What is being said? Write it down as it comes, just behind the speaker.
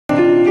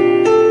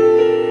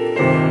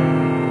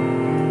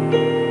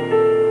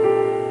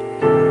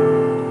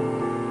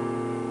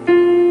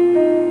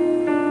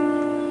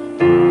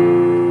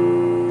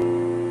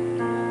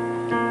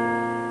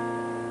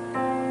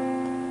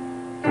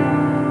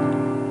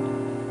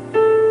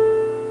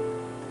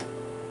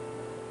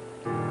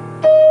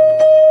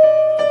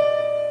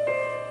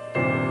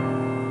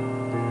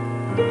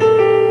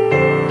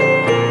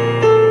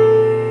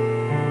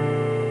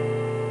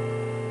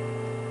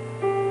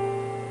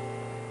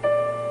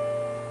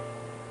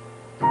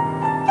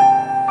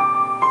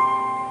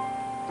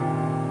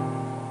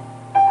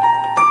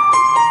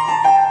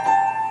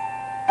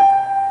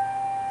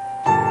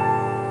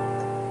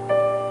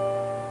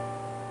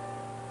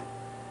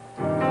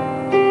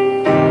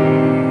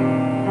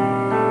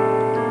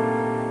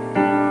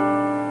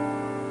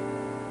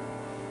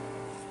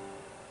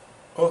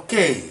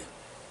Okay,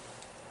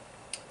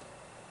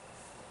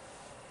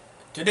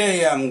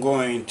 today I'm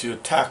going to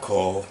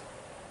tackle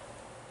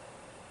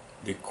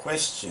the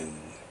question,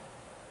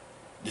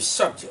 the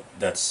subject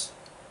that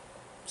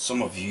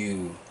some of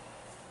you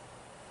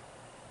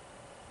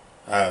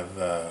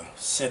have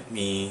sent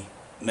me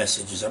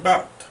messages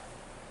about,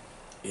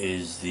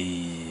 is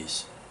the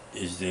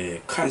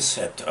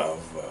concept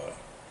of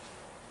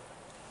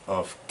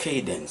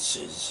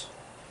cadences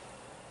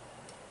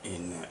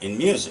in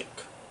music.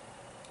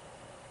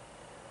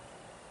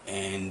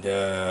 And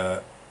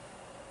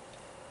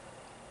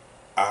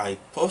I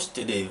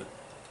posted a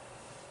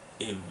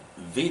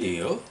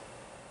video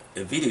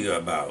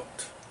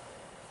about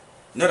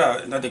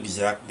not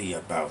exactly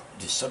about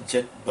the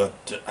subject,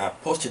 but I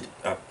posted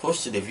a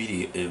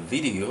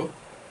video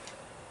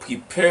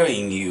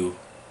preparing you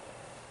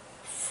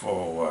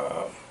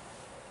for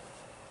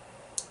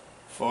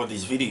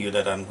this video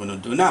that I'm going to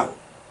do now,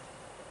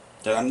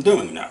 that I'm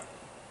doing now,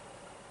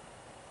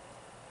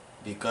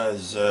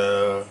 because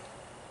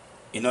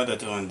in order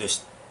to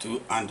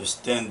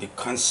understand the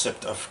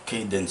concept of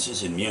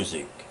cadences in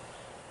music,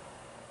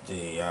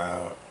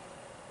 there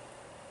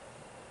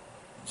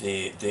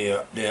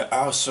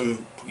are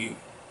some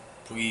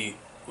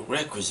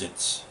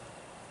prerequisites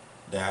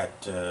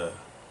that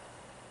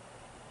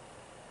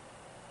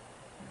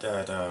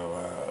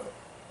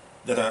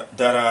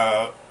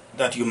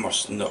you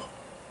must know.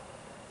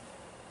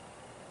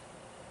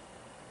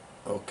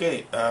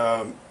 Okay,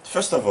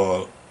 first of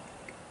all,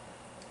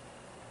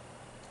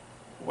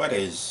 what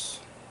is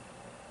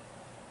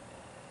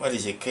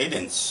a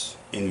cadence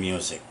in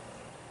music?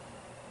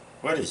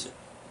 What is it?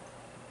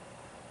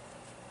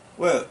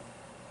 Well,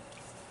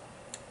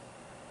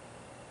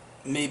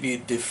 maybe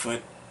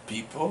different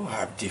people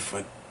have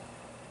different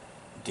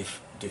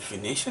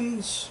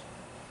definitions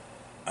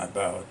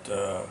about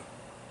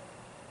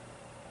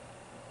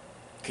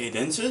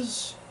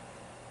cadences,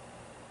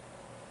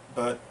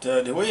 but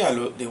the way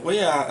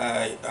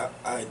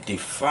I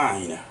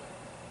define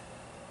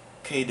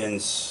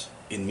cadence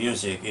in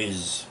music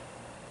is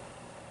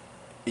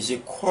a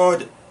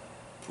chord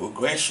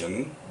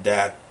progression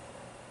that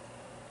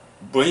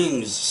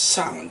brings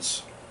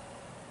sounds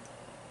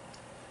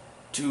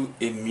to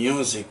a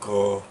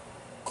musical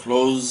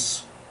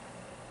close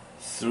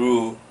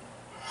through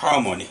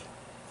harmony,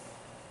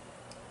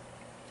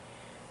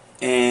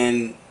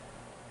 and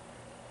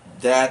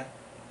that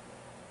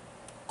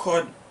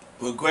chord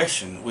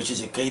progression, which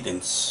is a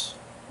cadence,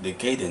 the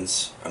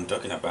cadence I'm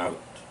talking about,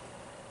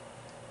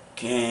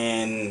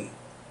 can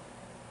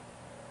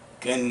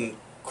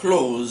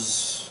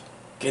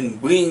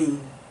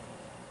bring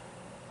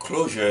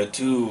closure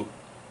to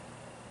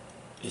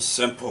a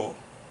simple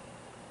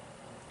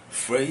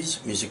phrase,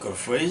 musical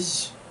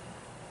phrase,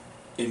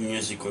 a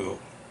musical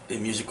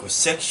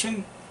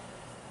section,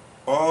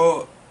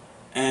 or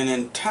an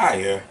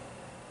entire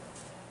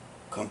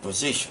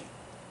composition.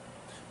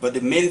 But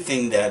the main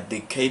thing that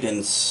the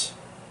cadence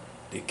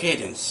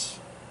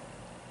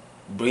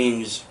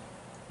brings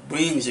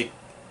a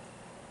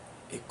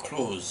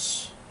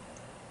close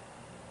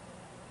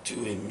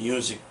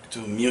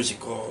to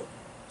musical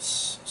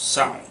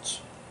sounds.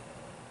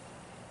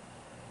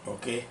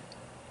 Okay,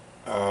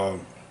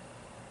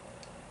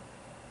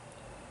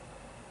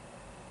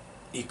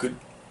 it could,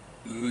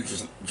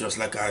 just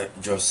like I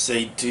just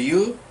said to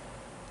you,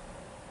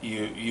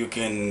 you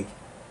can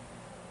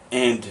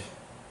end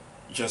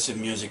just a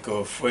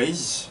musical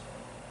phrase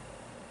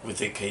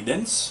with a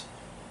cadence.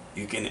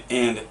 You can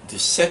end the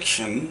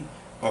section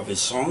of a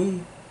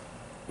song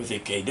with a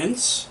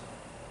cadence,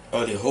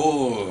 or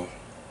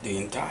the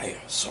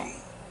entire song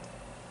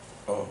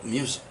or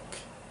music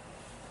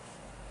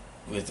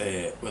with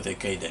a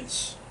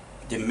cadence.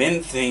 The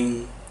main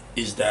thing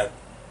is that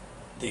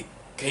the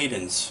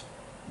cadence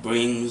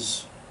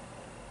brings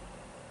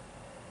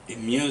the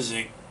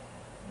music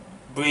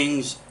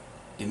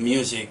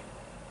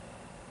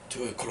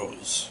to a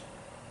close.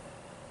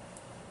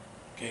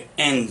 Okay,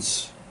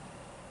 ends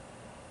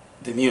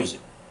the music.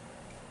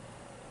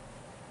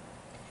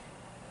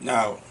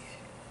 Now,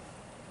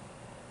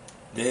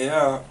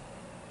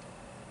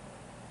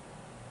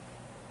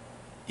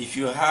 if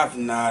you have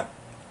not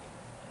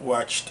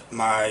watched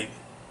my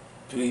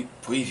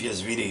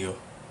previous video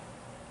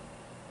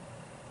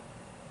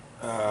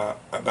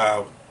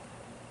about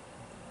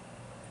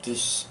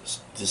this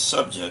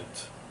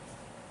subject,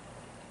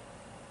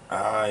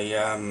 I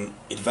am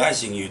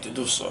advising you to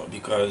do so,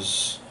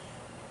 because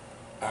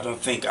I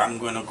don't think I'm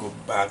going to go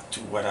back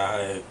to what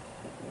I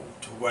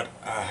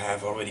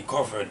have already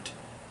covered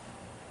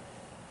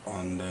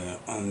on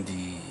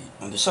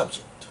the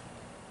subject.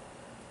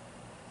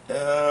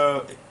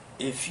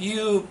 If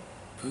you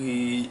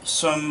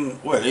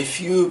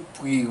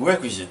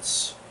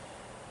prerequisites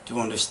to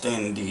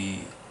understand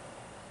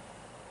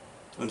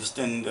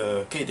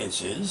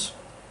cadences.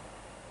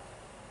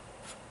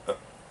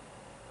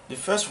 The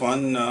first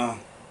one,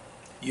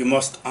 you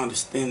must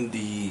understand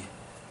the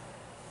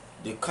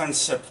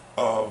concept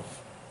of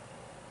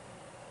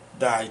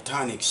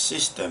diatonic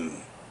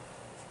system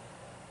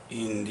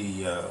in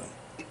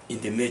in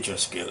the major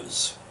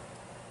scales.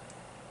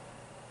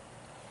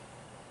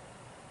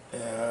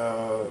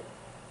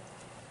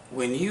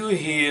 When you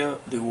hear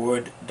the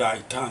word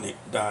diatonic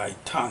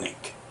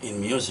in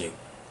music,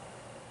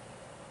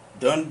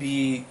 don't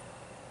be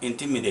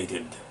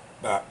intimidated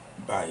by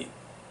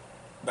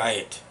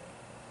it.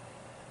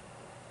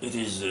 It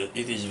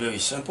is very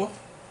simple.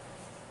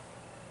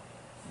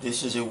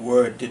 This is a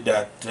word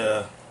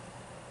that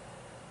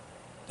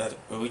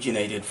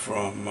originated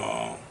from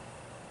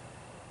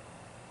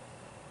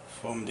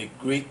the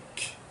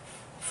Greek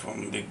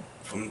from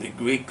the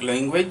Greek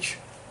language,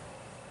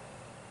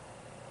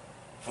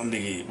 from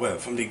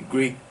the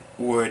Greek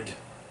word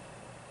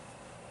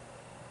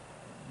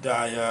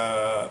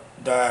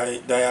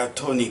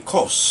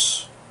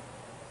diatonikos,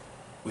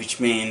 which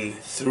means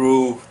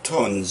through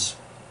tones.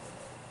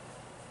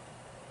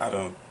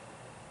 I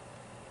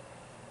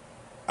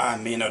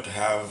may not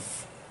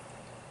have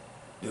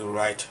the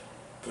right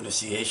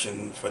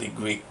pronunciation for the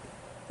Greek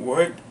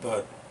word,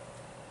 but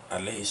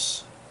at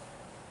least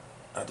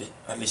I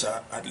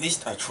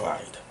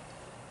tried.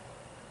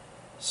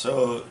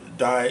 So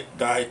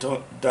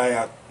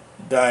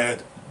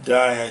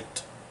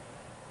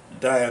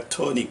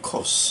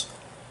diatonikos,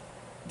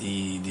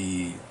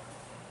 the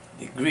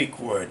Greek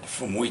word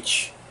from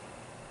which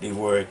the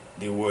word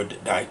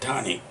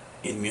diatonic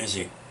in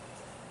music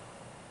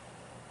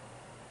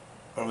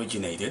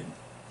originated,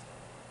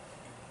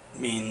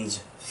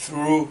 means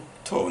through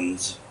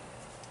tones.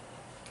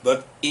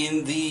 But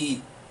in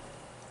the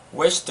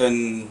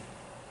Western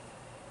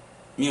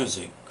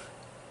music,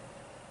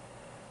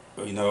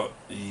 in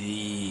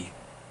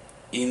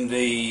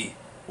the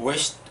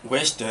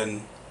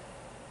Western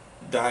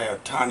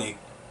diatonic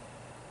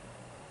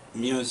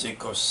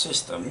musical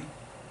system,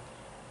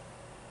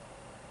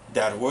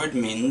 that word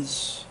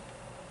means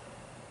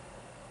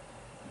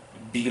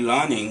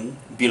belonging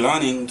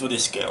to the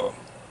scale,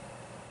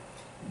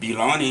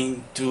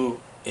 belonging to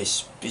a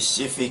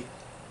specific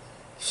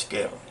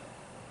scale.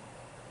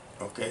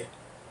 Okay,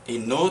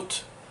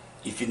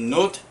 if a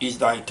note is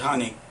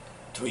diatonic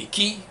to a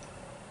key,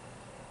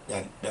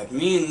 that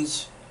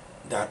means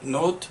that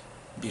note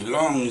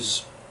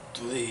belongs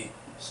to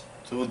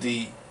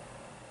the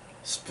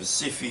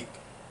specific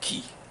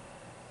key.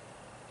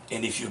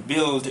 And if you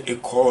build a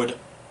chord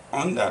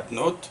on that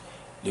note,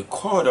 the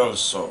chord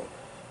also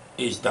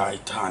is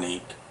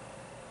diatonic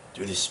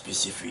to the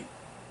specific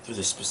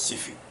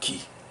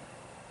key.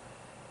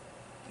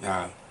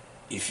 Now,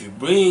 if you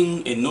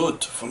bring a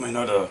note from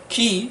another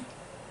key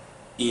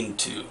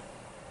into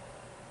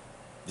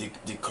the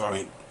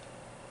current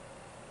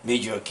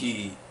major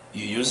key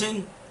you're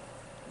using,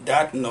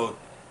 that note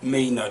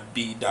may not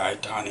be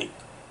diatonic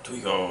to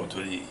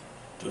the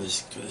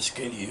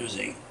scale you're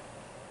using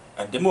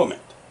at the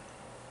moment.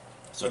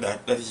 So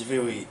that is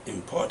very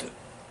important.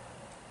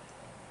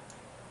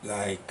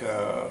 Like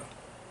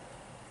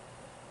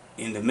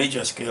in the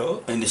major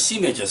scale, in the C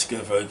major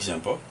scale, for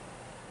example,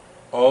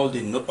 all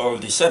the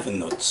 7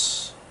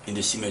 notes in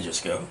the C major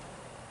scale,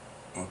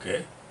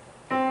 okay,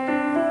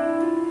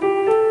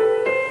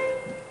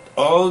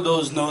 all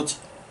those notes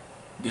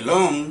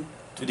belong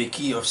to the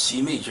key of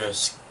C major,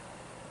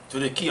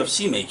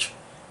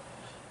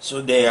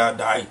 so they are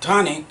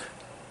diatonic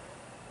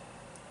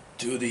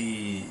to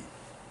the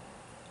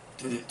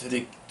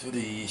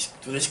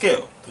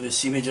scale, to the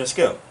C major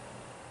scale.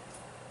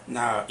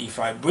 Now, if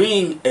I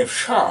bring F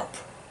sharp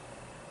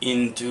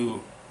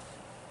into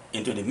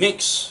the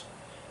mix,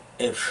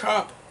 if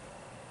I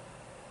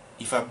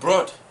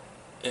brought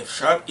F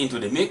sharp into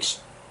the mix,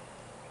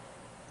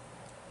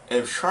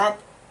 F sharp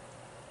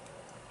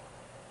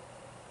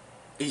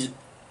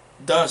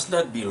does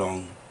not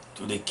belong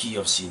to the key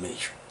of C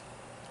major.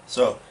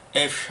 So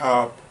F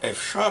sharp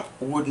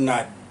would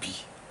not be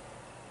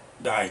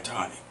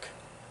diatonic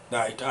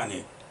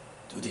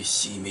to the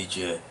C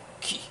major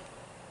key.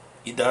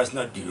 It does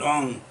not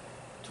belong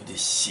to the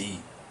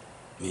C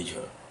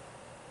major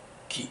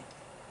key.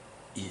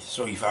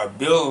 So if I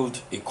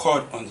build a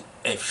chord on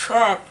F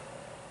sharp,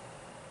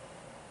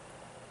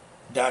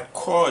 that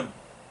chord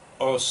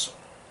also,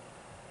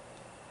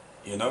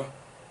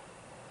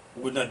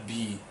 would not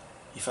be,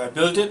 if I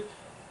built it,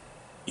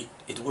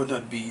 it would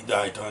not be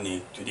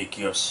diatonic to the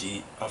key of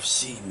C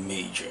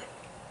major.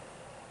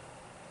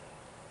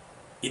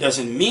 It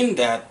doesn't mean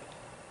that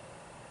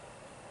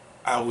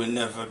I will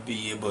never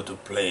be able to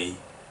play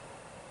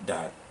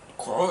that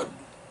chord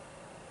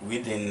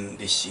within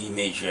the C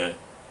major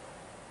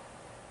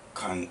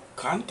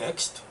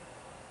context.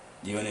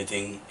 The only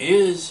thing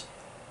is,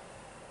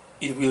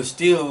 it will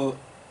still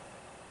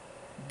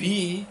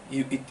be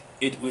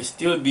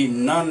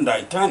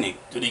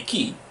non-diatonic to the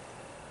key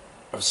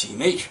of C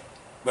major,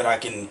 but I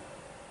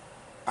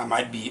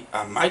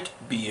might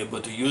be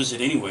able to use it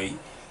anyway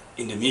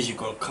in the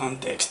musical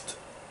context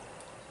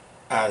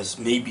as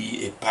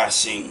maybe a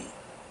passing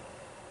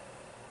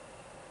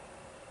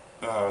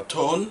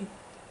tone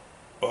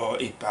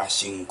or a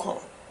passing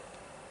chord,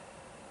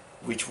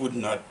 which would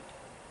not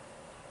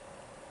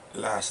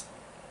last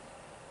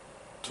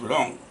too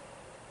long.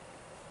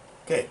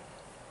 Okay.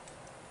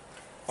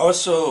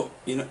 Also,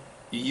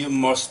 you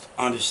must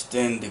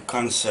understand the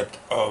concept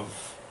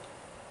of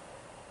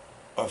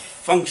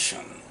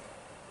function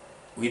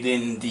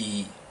within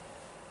the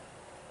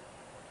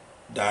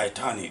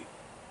diatonic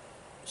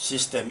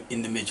system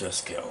in the major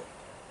scale,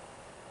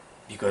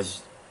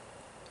 because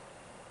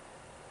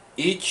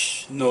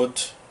each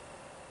note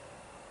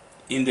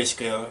in the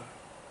scale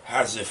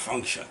has a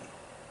function.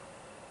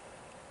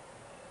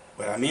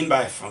 What I mean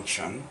by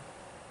function,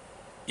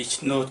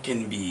 each note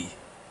can be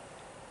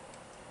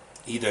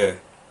either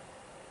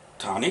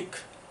tonic,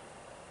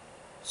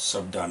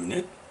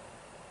 subdominant,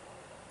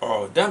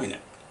 or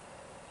dominant.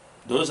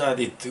 Those are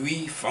the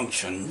three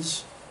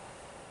functions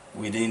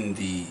within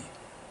the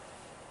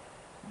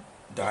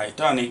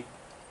diatonic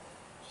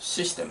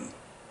system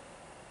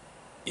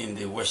in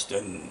the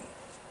Western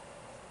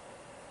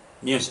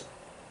music.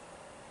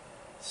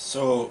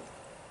 So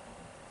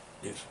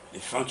the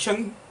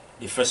function,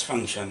 the first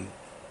function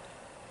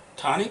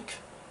tonic,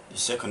 the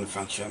second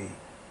function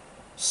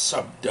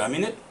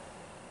subdominant,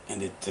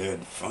 and the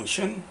third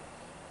function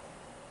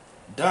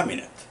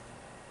dominant.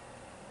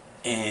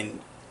 And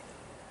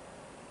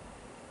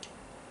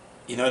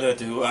in order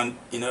to,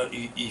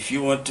 if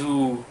you want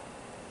to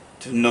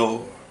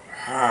know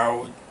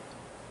how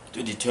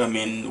to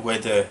determine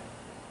whether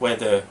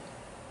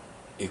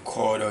a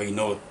chord or a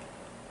note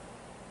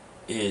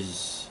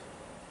is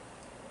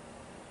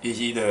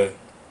either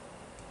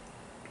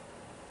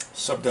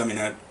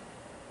subdominant,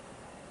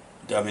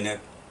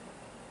 dominant,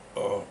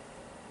 or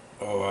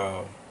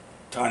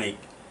tonic,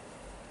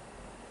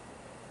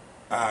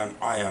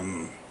 I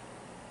am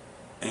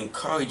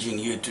encouraging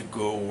you to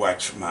go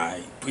watch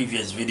my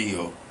previous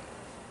video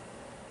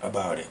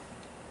about it.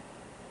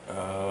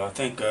 I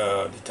think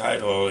the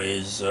title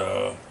is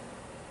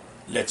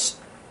let's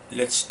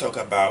talk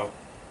about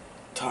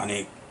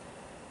tonic,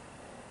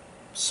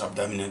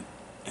 subdominant,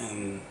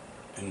 and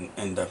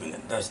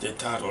dominant. That's the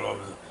title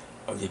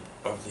of the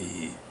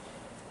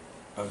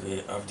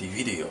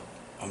video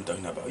I'm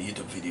talking about,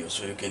 YouTube video.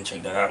 So you can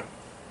check that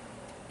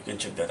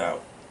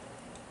out.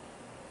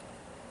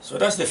 So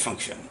that's the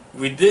function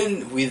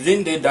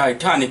within the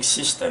diatonic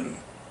system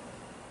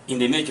in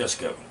the major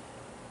scale.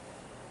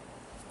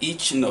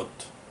 Each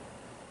note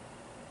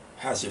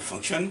has a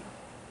function.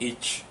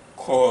 Each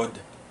chord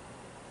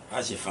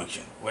has a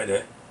function,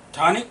 whether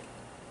tonic,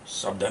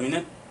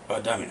 subdominant, or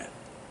dominant.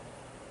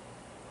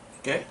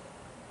 Okay.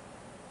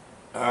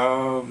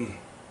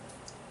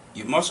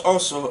 You must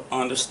also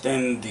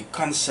understand the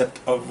concept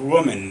of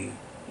Roman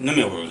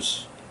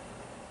numerals.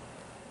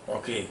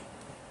 Okay.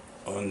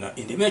 In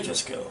the major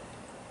scale,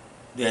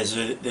 there's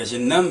a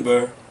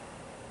number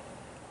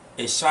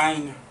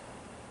assigned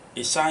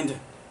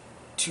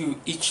to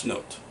each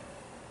note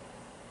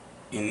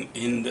in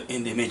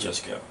the major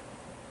scale.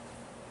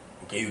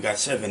 Okay, you got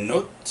 7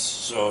 notes,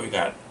 so you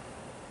got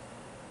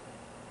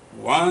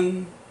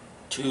 1,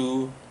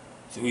 2,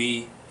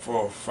 3,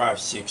 4, 5,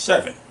 6,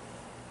 7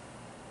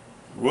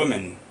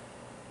 Roman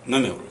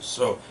numerals.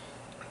 So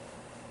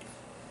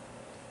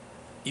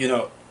in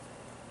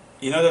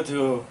order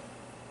to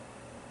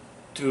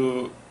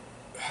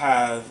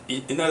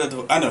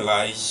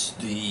analyze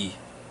the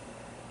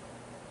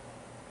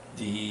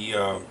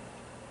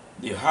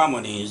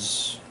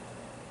harmonies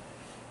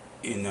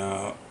in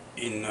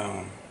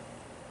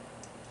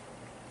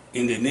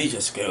the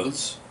major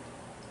scales,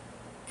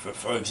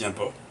 for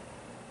example,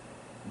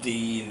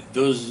 the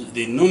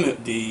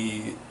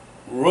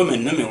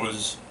Roman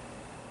numerals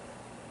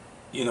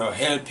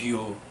help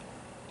you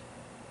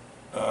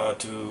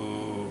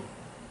to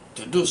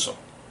do so.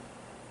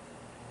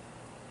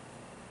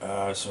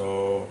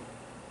 So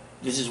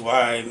this is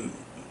why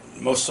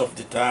most of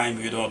the time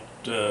you don't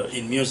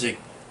in music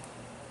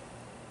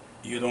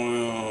you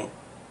don't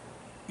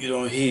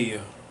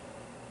hear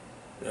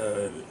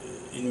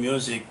in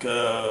music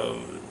a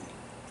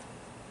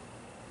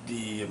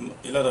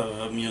lot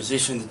of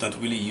musicians don't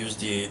really use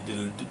the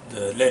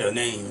letter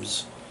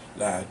names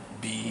like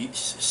B,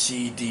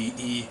 C, D,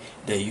 E.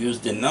 They use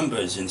the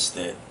numbers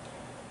instead.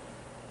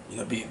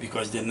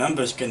 Because the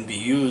numbers can be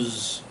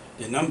used.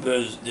 The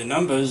numbers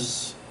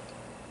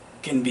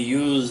can be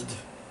used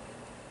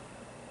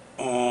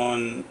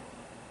on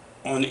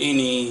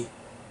any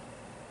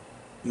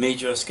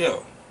major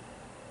scale.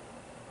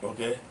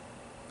 Okay,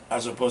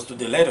 as opposed to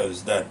the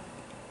letters that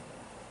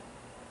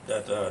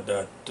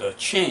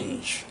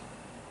change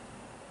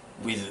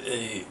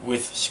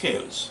with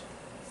scales.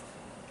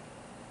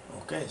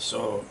 Okay,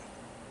 so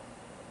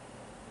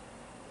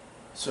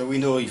we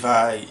know if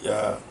I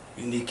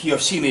in the key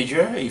of C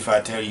major, if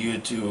I tell you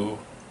to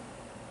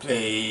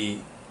play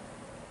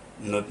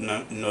note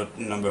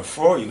number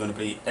 4, you're going to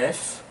play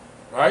F,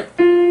 right?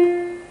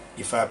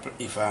 If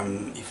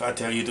I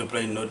tell you to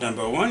play note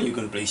number 1, you're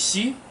going to play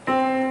C.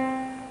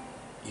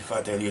 If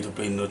I tell you to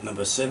play note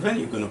number 7,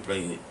 you're going to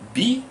play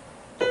B,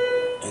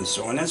 and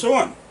so on and so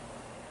on.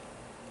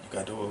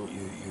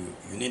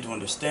 You need to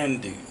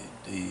understand the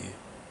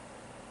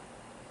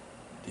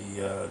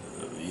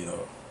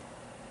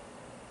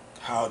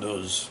how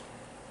those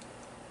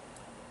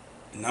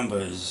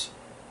numbers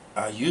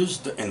I use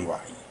the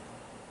NY.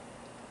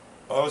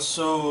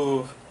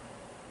 Also,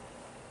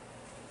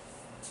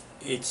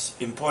 it's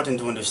important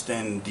to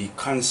understand the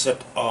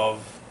concept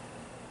of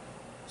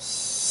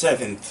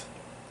seventh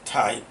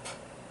type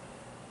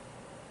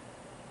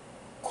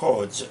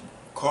chords.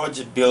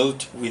 Chords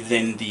built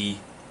within the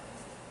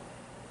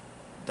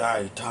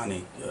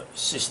diatonic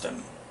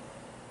system.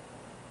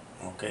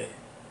 Okay,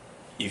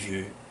 if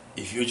you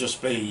just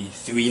play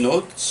three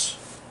notes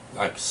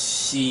like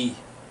C,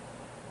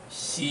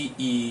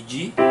 E,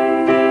 G,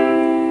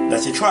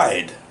 that's a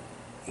triad.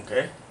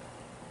 Okay,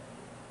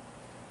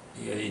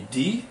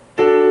 D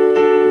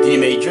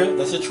major,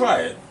 that's a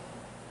triad.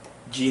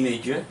 G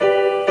major,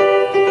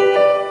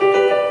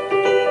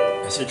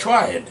 that's a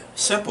triad,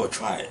 simple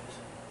triad.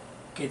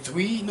 Okay,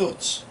 three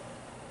notes.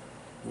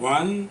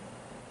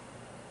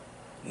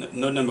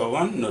 Note number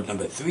 1, note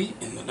number 3,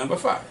 and note number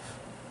 5.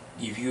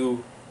 Give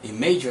you a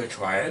major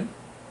triad,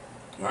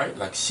 right?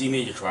 Like C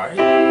major triad.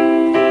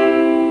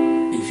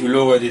 If you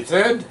lower the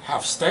third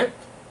half step,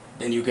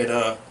 then you get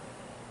a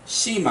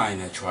C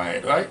minor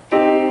triad, right?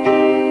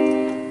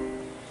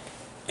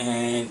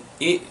 And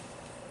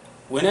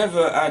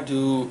whenever I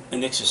do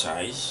an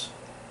exercise,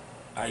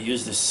 I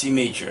use the C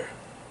major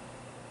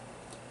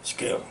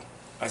scale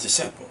as a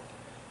sample.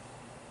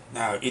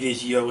 Now it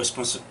is your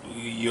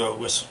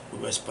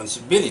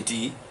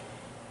responsibility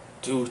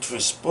to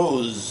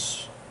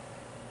transpose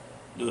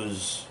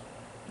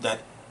that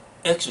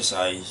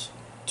exercise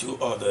to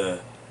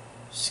other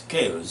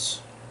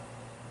scales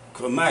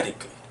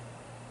chromatically.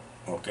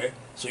 Okay,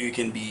 so you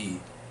can be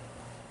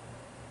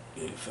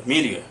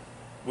familiar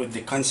with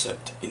the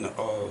concept in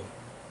all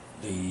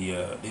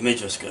the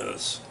major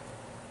scales.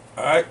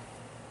 All right.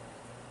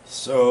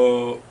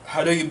 So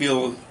how do you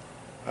build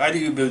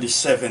the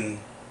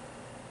seven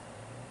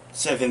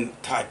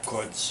type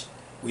chords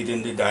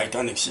within the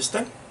diatonic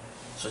system,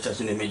 such as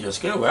in the major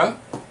scale? Well,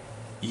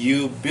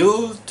 you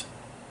build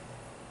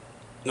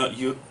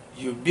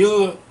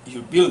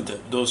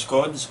those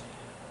chords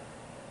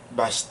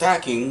by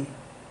stacking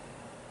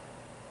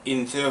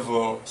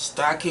interval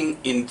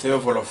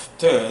of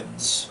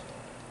thirds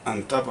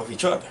on top of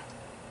each other.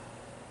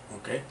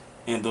 Okay,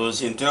 and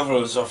those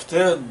intervals of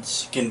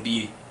thirds can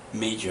be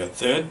major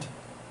third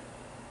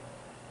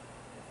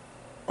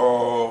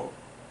or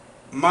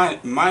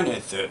minor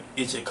third.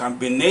 It's a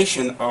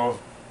combination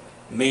of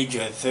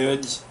major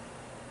thirds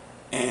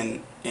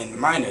and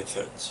minor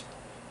thirds,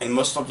 and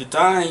most of the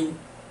time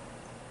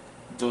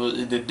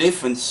the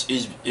difference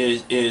is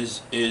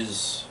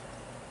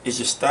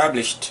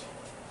established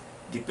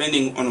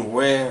depending on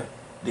where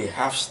the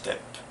half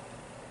step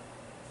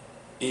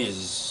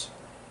is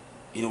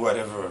in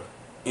whatever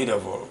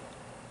interval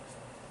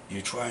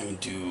you're trying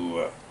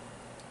to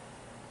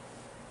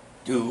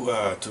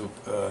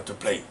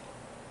play.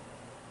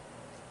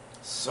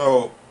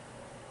 So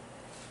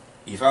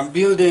if I'm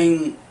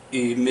building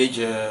a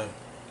major,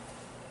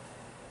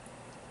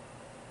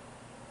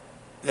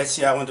 let's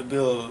say I want to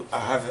build,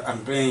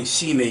 I'm playing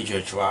C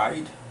major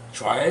triad,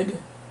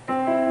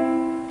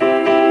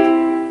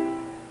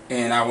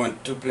 and I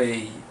want to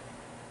play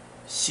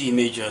C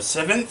major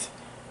 7th,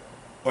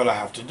 all I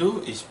have to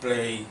do is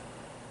play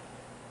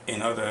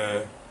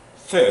another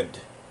third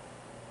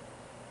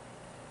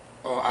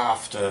or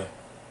after,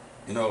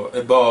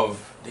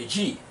 above the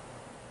G,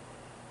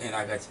 and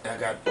I got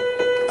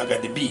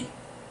the B,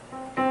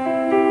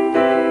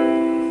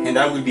 and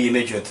that will be a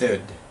major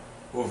third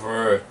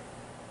over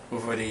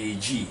the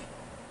G.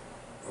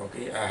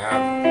 Okay, I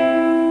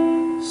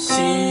have C,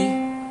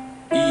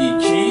 E,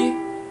 G,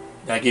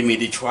 that give me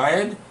the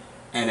triad,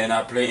 and then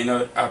I play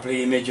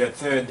a major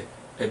third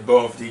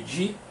above the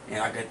G,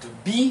 and I get to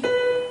B,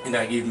 and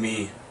that give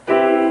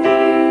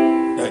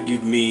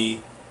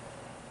me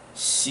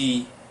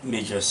C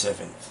major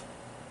 7th.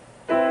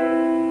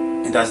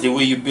 And that's the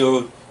way you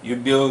build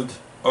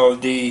all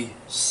the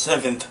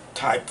 7th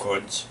type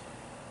chords,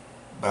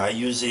 by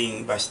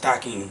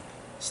stacking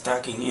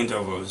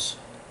intervals,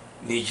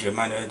 major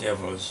minor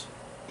intervals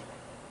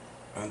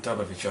on top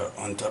of each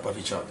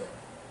other.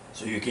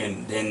 So you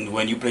can then,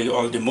 when you play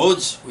all the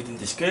modes within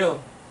the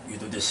scale, you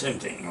do the same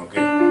thing. Okay.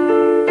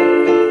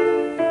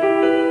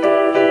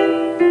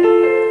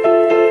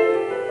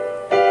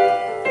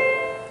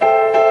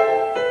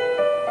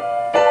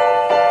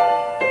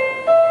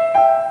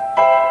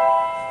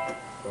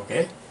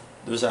 Okay,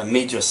 those are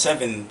major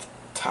 7th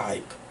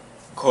type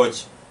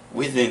chords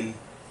within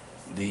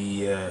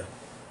the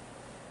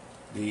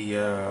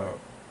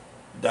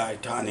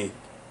diatonic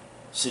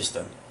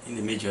system in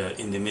the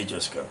major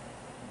scale.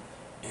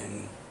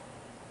 And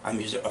I'm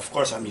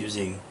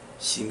using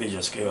C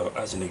major scale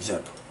as an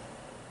example.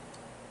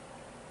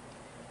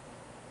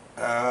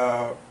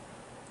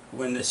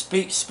 When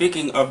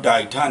speaking of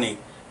diatonic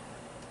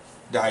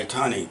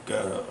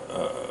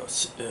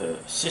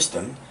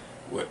system,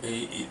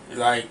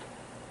 like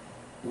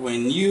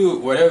when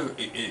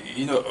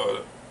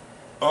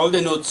all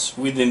the notes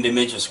within the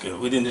major scale,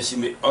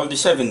 all the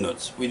 7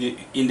 notes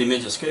in the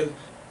major scale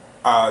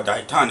are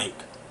diatonic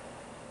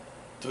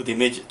to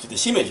the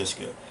C major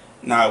scale,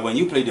 Now when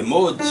you play the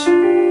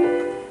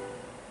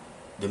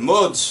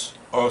modes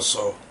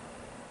also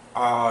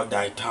are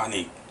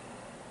diatonic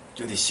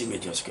to the C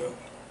major scale.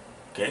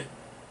 Okay?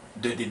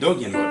 The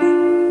Dogen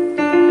mode,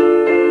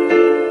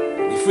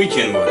 the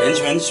Phrygian mode,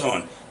 and so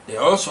on. They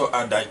also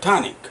are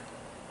diatonic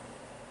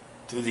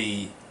to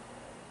the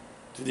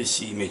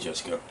C major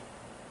scale.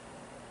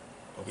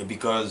 Okay,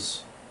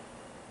 because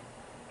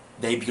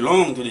they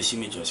belong to the C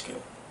major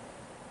scale.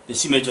 The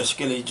C major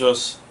scale is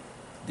just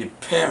the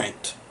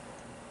parent,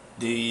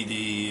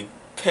 the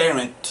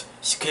parent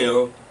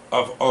scale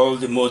of all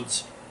the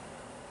modes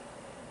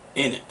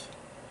in it.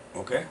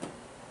 Okay?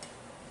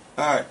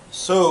 Alright,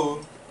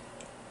 so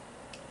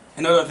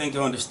another thing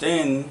to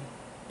understand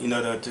in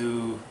order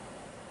to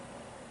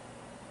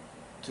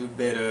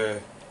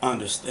better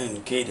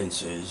understand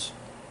cadences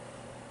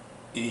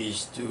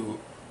is to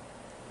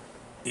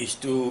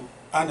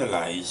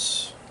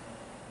analyze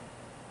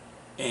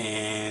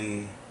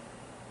and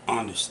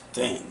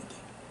understand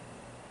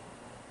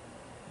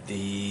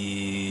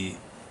the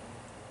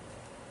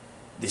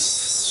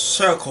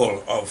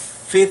circle of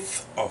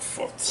fifths of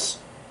fourths.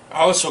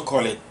 I also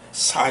call it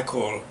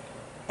cycle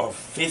of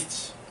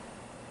fifths,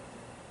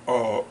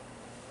 or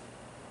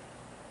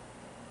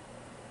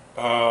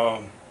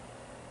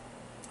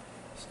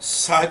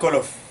cycle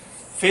of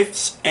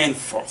fifths and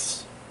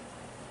fourths.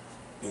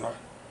 You know,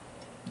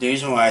 the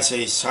reason why I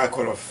say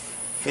cycle of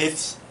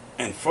fifths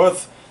and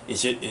fourths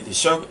is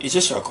it's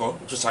a circle,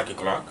 just like a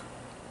clock.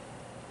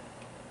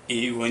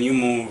 When you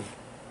move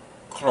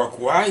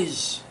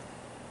clockwise,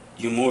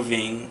 you're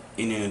moving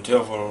in an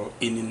interval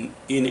in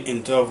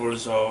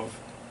intervals of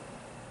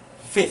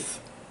fifth.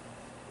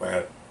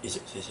 Well, it's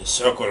a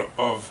circle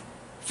of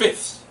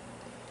fifths,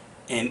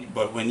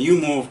 but when you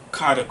move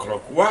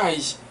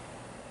counterclockwise,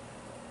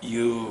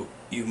 you're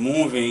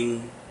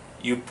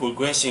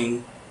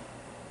progressing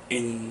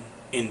in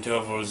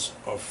intervals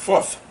of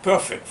fourth,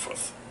 perfect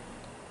fourth.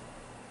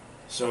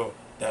 So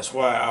that's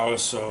why I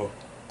also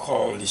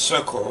call the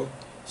circle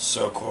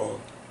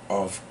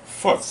of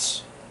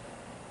fourths.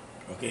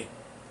 Okay,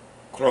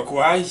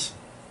 clockwise,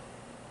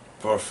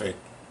 perfect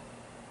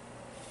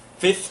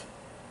fifth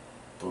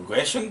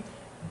progression,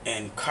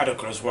 and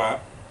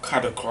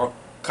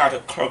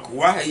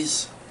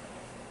counterclockwise,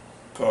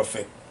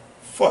 perfect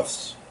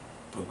fourths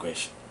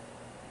progression.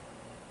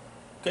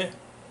 Okay.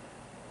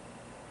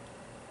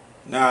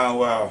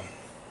 Now,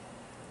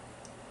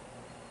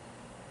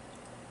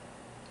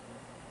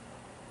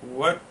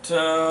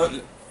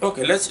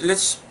 okay,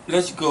 let's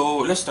go.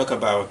 Let's talk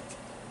about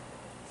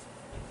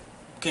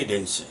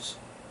cadences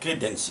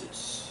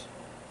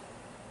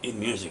in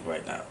music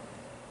right now.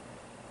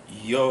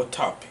 Your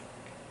topic,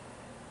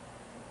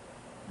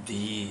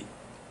 the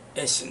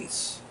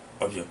essence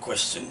of your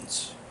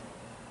questions,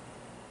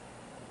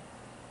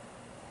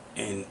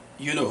 and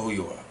you know who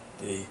you are,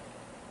 the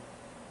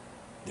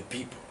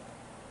people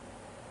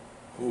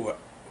who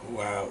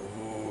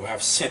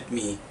have sent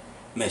me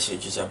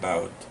messages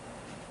about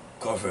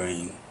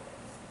covering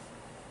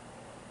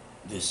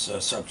this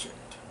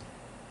subject,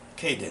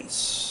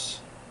 cadence.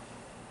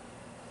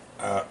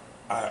 I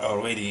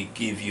already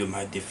give you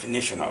my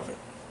definition of it.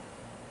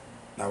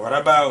 Now, what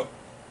about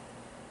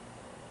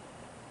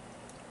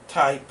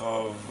type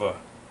of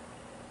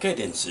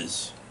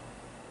cadences?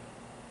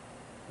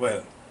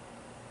 Well,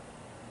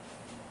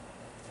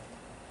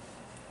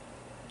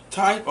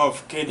 type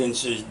of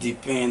cadences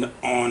depend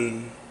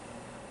on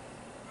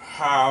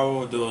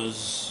how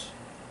those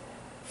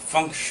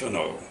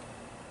functional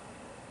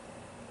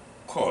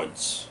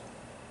chords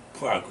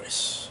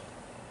progress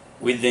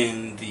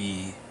within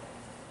the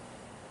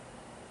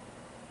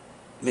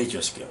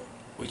major scale,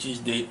 which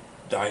is the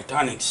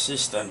diatonic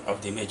system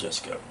of the major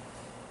scale.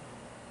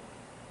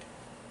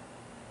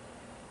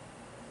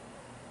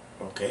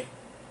 Okay,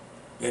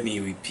 let me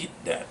repeat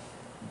that.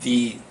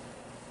 The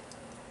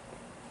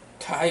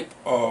type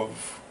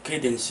of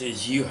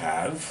cadences you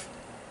have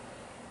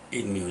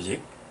in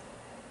music,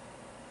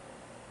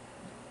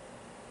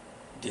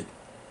 the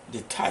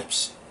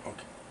types,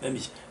 okay,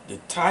 the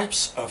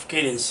types of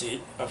cadences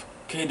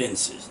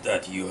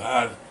that you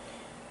have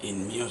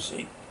in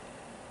music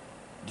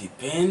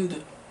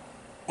depend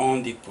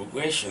on the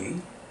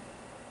progression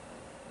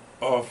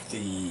of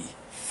the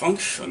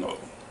functional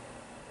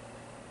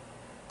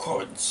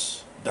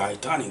chords,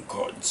 diatonic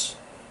chords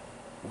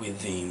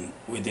within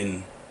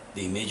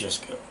the major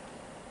scale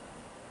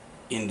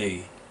in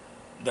the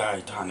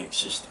diatonic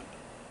system.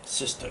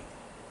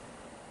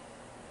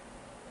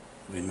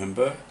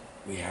 Remember,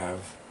 we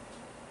have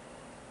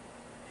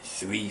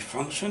three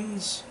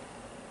functions,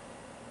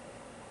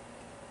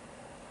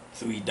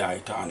 three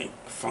diatonic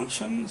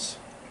functions: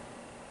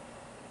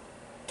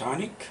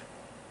 tonic,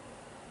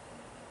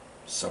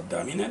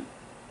 subdominant,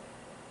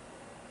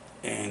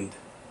 and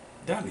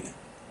dominant.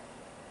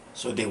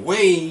 So the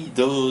way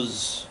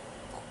those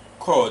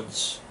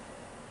chords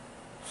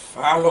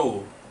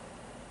follow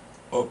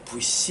or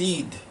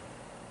precede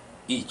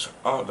each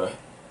other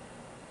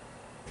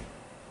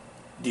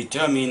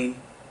determines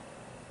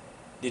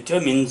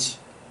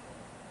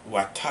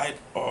what type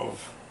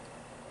of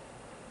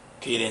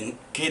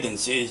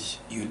cadences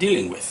you're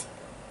dealing with.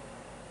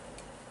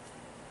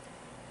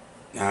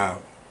 Now,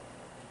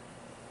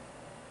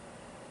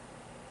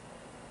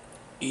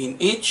 in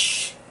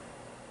each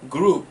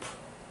group,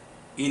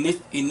 in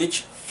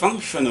each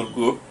functional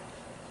group,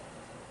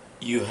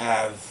 you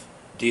have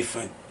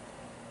different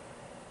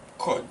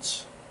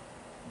chords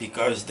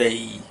because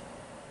they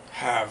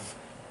have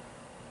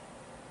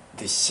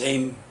the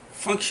same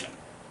function.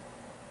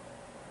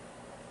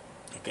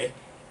 Okay?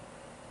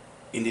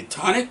 In the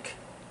tonic,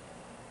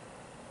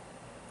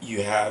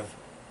 you have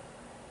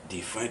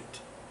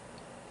different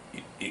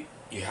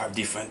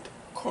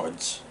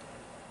chords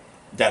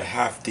that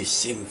have the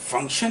same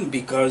function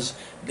because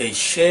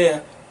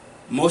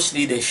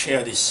mostly they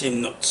share the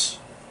same notes.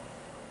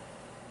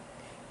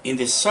 In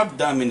the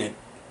subdominant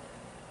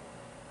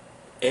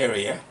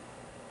area,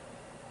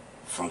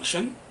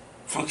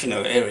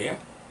 functional area,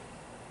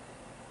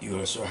 you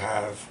also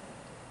have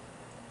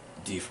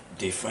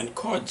different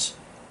chords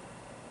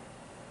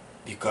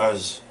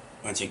because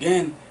once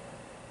again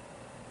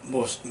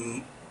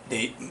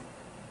they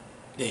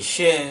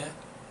share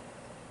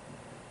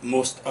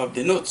most of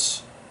the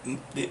notes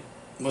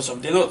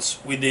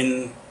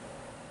within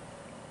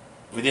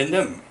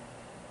them.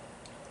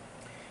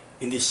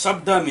 In the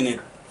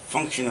subdominant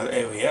functional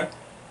area,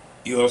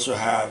 you also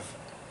have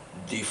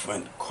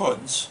different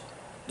chords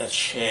that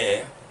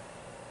share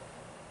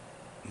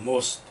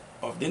most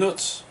of the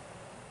notes.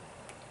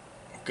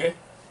 Okay?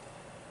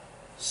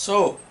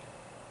 So,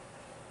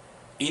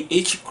 in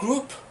each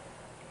group,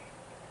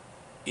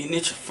 in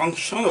each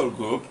functional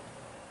group,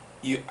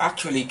 you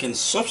actually can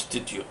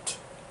substitute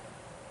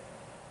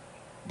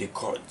the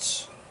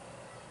chords.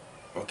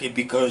 Okay?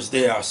 Because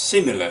they are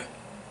similar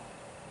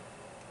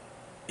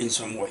in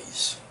some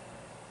ways.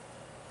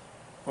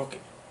 Okay.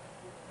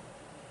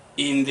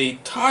 In the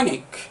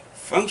tonic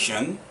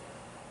function,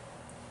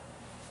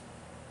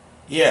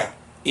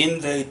 in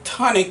the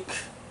tonic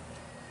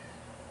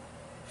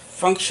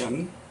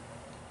function,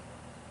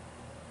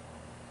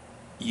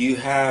 you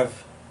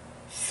have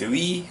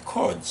 3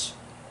 chords.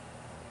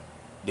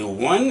 The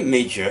 1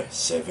 major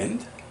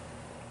 7th,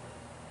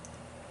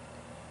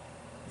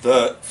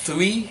 the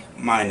 3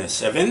 minor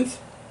 7th,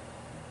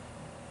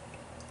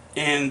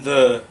 and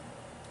the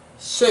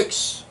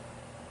 6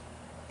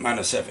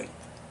 minor 7th.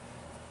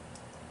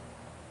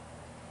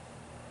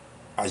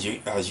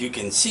 As you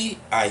can see,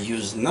 I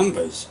use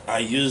numbers. I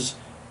use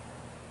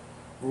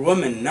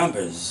Roman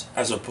numbers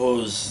as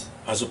opposed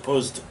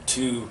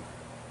to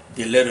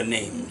the letter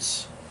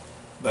names.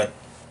 But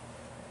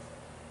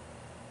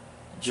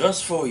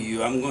just for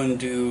you, I'm going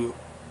to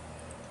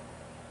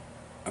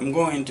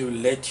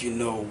let you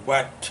know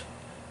what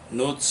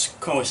notes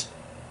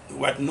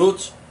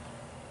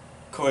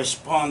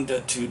correspond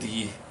to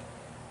the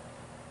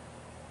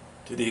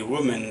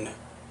Roman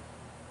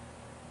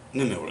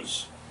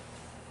numerals.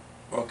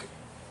 Okay.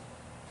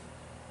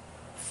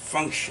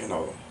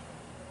 Functional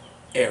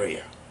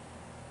area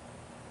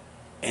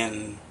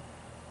and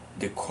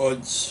the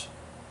chords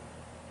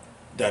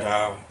that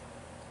are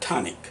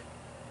tonic,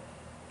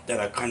 that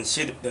are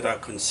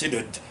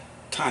considered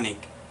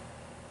tonic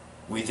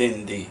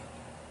within the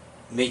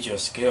major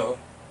scales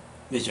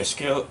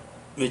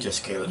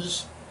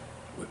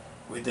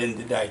within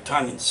the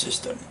diatonic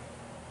system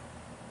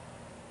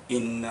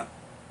in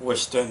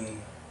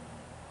Western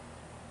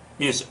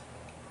music.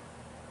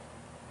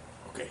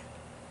 Okay,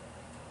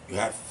 you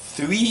have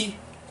three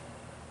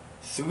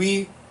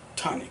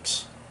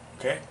tonics.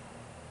 Okay,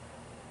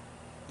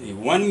 the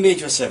 1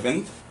 major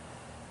 7th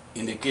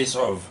in the case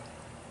of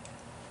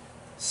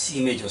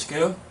C major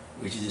scale,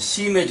 which is the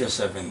C major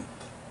 7th.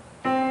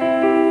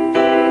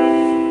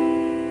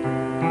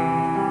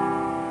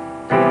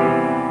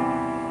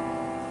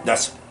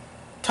 That's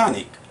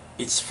tonic.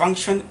 Its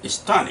function is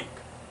tonic.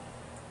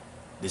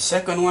 The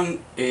second one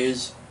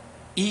is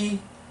E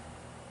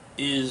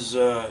is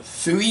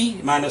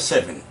 3 minor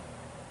 7.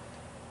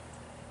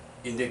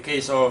 In the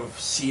case of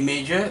C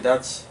major,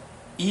 that's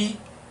E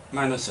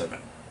minor 7.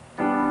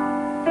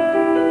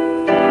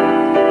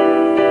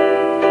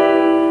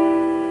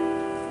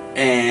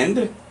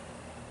 And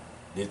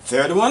the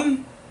third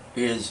one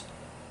is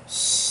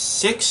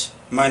 6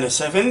 minor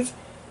 7th,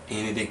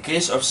 and in the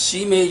case of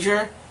C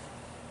major,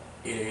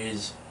 it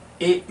is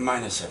 8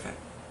 minor 7.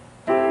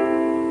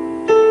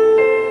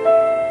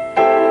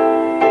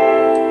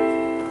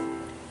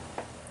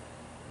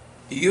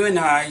 You and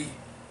I,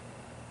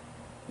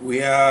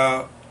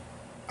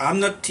 I'm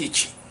not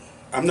teaching.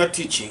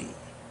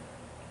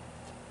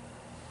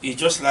 It's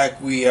just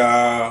like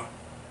we're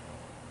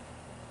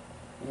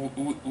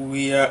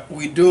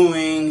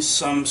doing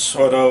some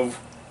sort of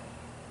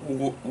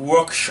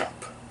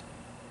workshop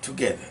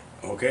together,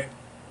 okay?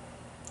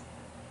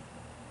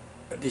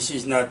 This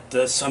is not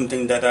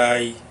something that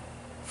I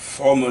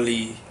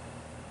formally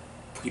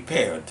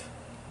prepared.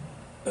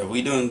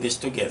 We're doing this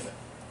together,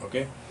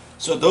 okay?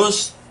 So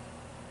those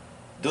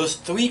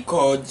 3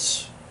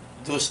 chords,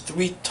 those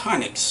 3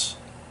 tonics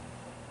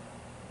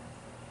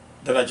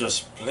that I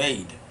just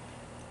played,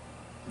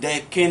 they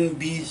can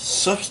be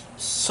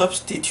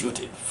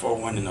substituted for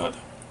one another,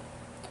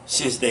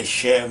 since they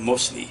share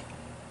mostly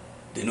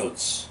the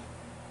notes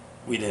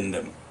within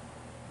them.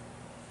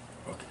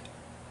 Okay,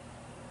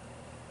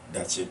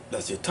 that's it.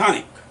 That's a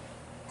tonic.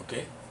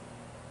 Okay.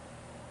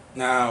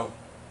 Now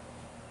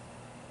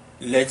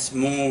let's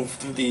move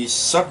to the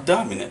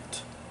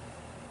subdominant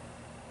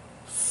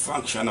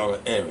functional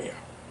area.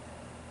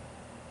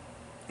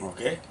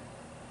 Okay.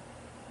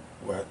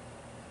 What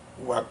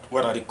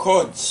are the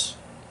chords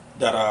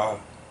that are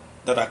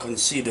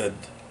considered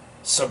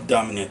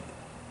subdominant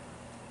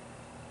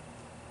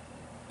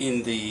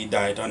in the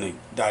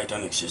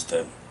diatonic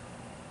system?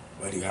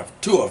 Well, you have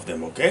two of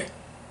them. Okay.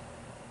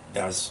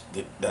 That's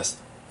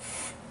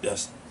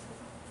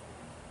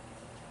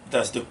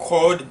the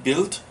chord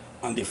built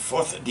on the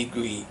fourth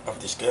degree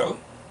of the scale,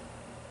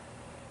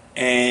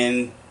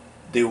 and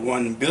the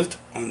one built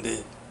on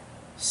the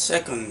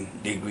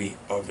second degree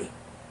of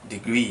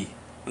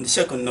on the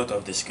second note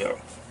of the scale.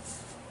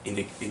 In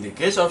the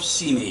case of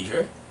C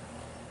major,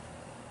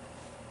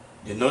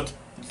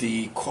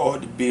 the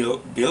chord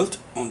built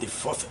on the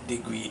fourth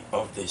degree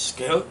of the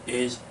scale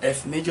is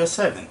F major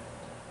 7.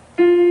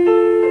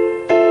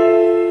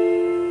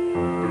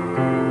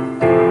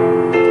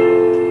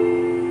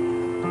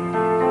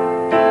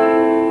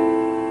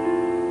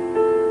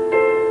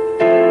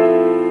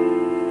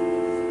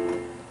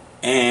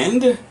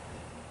 And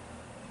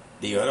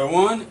the other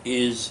one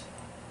is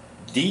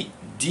D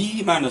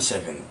minor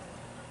 7,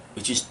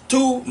 which is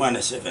 2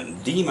 minor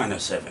 7, D minor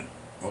 7.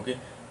 Okay,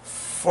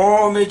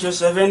 4 major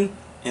 7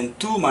 and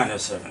 2 minor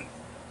 7,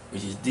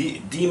 which is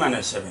D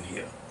minor 7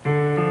 here.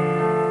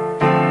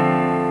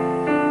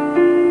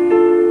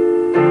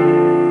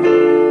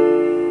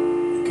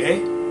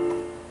 Okay,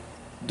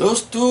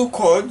 those two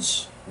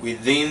chords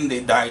within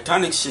the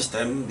diatonic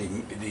system,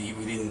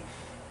 within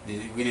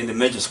the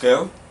major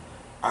scale,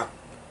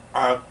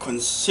 are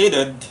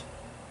considered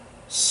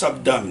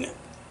subdominant.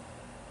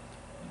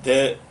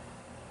 Their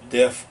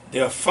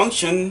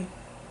function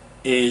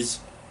is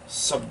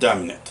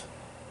subdominant.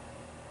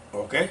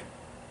 Okay?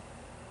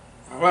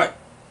 Alright.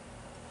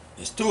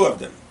 There's two of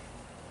them.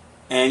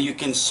 And you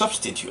can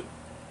substitute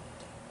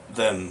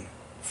them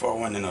for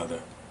one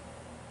another.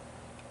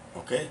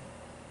 Okay?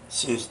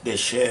 Since they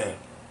share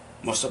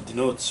most of the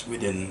notes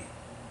within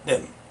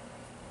them.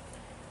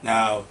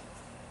 Now,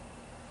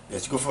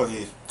 let's go for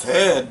the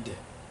third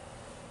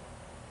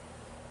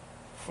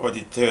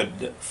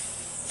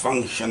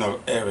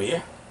functional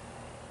area.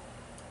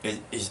 It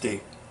is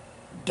the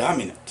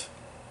dominant.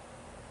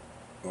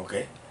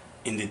 Okay,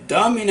 in the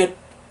dominant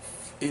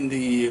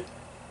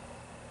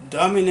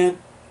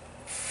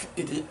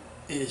it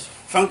is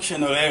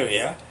functional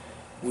area,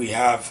 we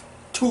have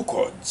two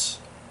chords.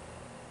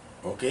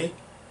 Okay,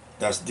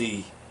 that's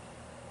the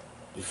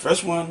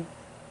first one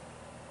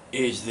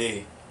is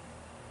the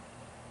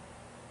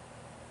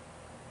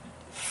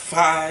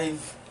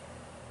 5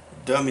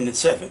 dominant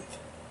 7th.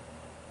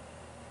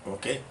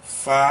 Okay,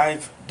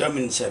 5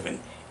 dominant 7.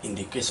 In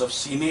the case of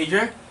C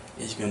major,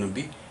 it's going to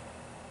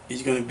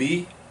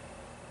be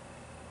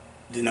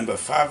the number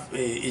 5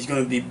 is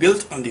going to be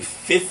built on the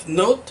 5th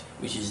note,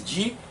 which is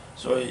G.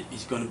 So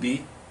it's going to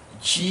be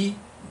G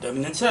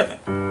dominant 7.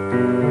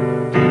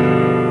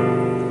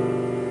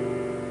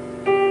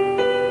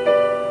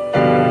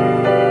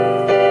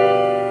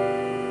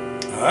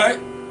 All right.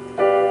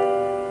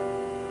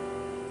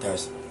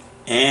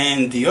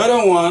 And the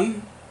other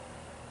one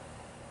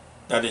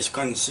that is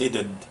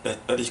considered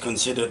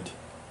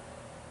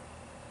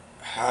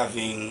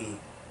having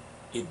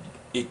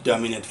a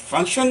dominant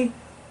function,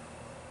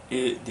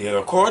 the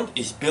other chord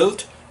is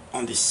built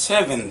on the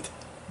 7th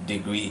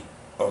degree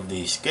of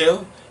the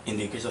scale. In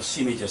the case of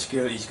C major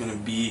scale, it's going to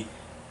be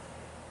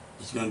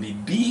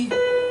B.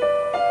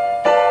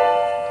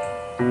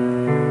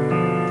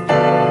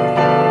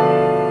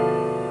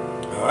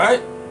 All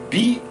right,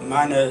 B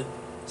minor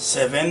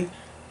 7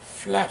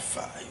 flat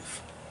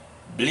 5.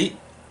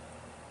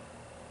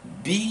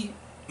 B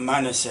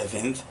minor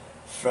 7th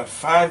flat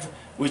 5,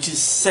 which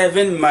is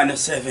 7 minor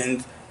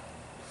 7th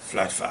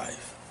flat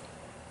 5.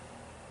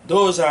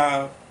 Those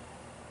are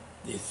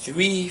the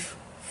three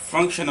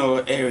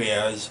functional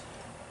areas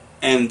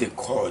and the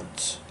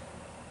chords,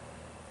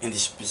 and the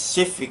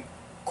specific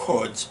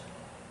chords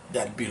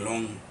that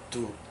belong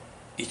to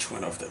each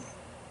one of them.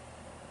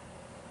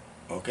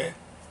 Okay?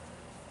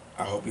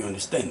 I hope you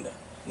understand that.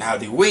 Now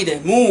the way they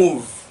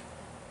move,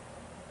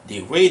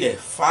 the way they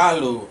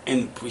follow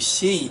and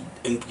precede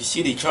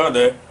each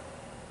other,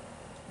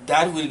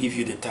 that will give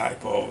you the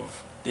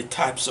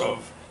types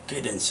of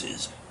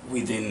cadences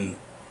within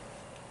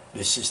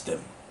the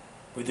system,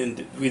 within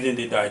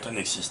the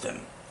diatonic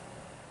system.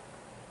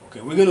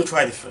 Okay, we're going to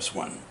try the first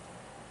one.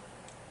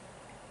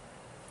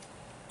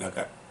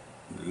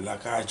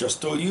 Like I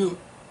just told you,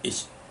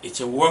 it's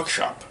a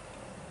workshop.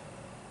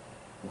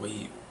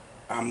 We're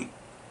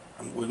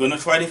going to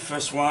try the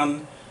first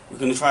one. We're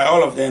going to try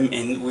all of them,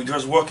 and we're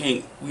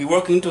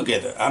working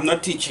together. I'm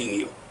not teaching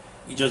you.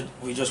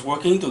 We're just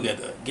working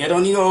together. Get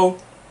on your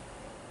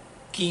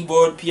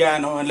keyboard,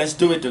 piano, and let's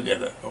do it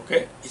together.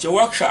 Okay, it's a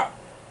workshop.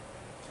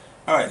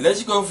 All right,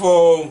 let's go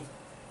for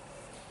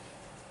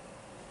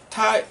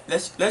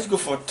let's go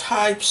for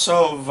types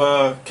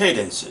of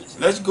cadences.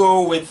 Let's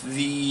go with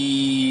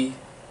the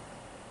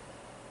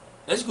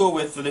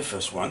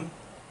first one.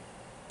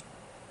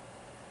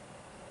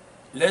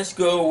 Let's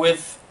go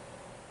with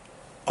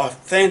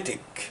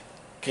authentic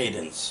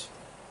cadence,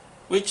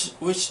 which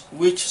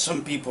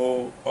some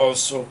people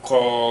also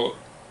call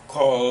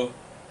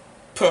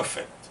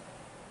perfect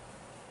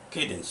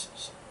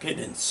cadence,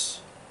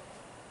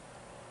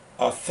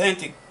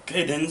 authentic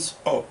cadence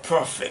or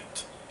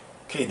perfect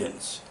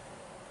cadence,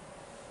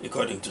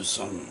 according to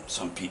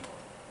some people.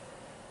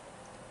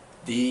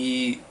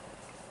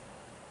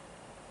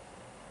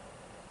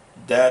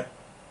 That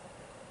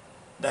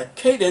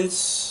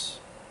cadence,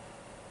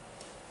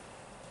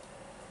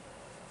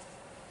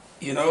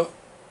 you know,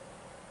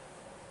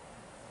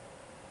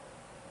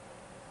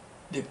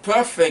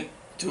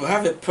 to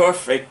have a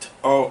perfect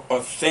or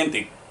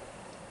authentic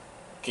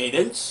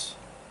cadence,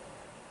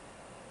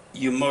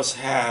 you must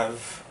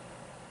have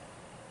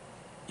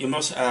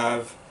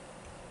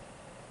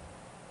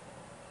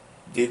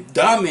the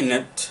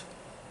dominant,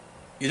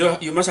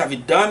 you must have a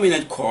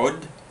dominant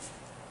chord,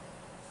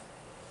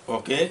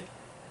 okay,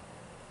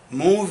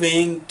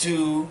 moving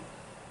to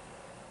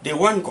the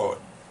one chord.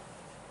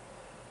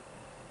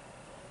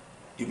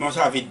 You must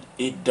have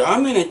a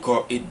dominant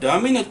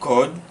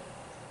chord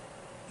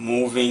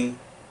moving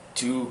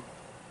to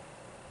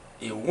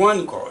a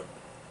one chord.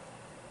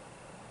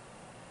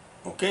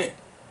 Okay.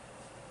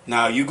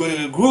 Now you go to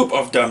the group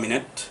of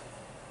dominant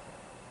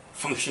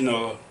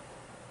functional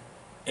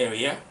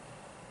area.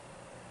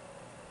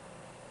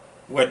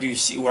 What do you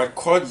see? What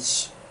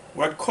chords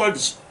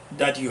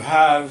that you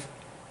have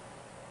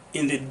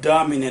in the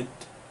dominant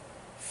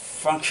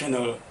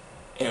functional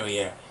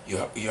area?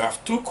 You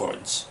have two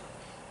chords.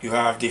 You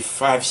have the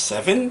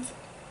 5/7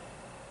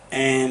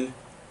 and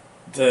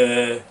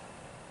the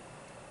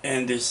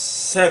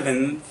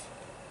 7th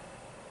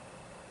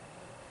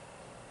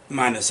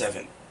minor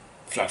 7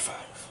 flat 5.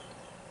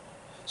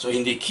 So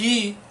in the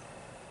key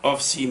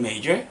of C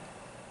major,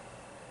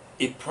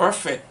 a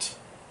perfect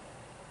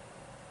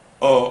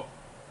or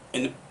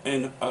an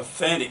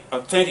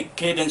authentic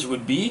cadence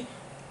would be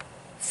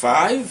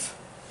 5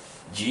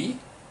 G.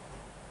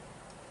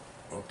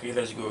 Okay,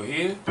 let's go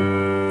here.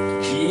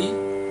 G.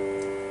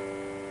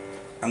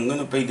 I'm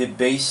gonna play the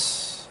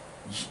bass.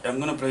 I'm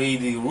gonna play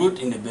the root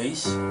in the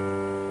bass,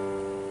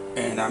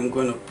 and I'm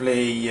gonna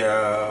play.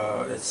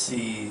 Let's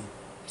see.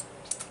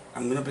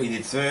 I'm gonna play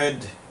the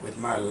third with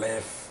my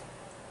left.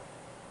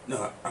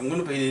 No, I'm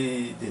gonna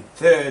play the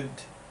third,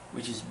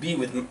 which is B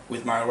with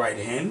my right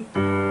hand,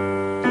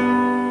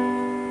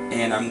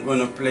 and I'm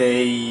gonna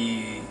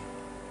play.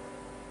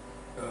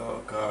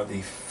 Oh God,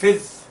 the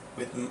fifth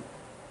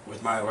with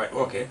my right.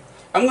 Okay,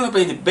 I'm gonna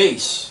play the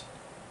bass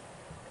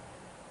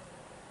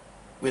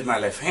with my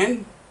left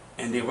hand,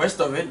 and the rest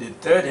of it, the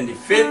third and the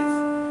fifth,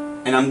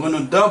 and I'm going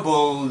to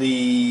double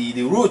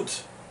the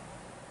root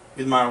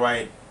with my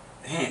right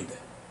hand.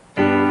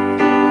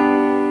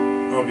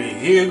 Okay,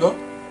 here you go.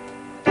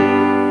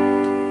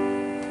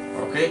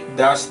 Okay,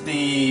 that's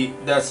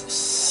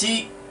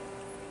C.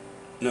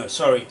 No,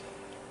 sorry,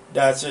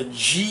 that's a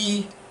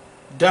G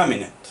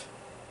dominant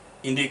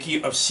in the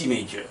key of C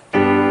major.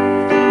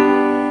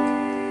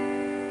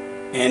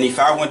 And if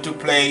I want to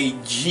play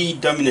G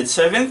dominant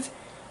 7th,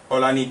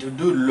 all I need to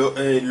do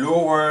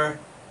lower,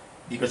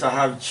 because I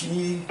have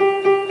G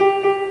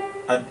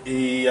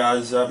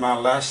as my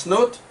last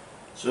note,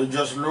 so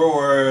just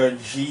lower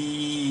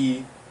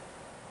G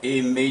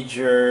A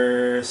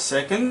major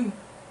 2nd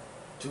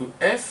to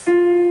F,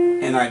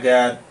 and I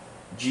got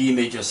G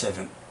major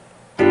 7th.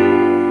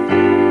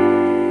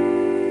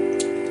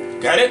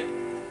 Got it?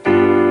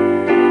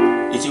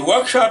 It's a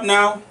workshop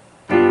now.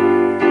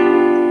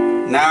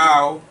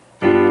 Now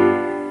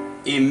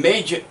a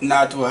major,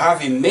 now to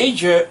have a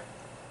major,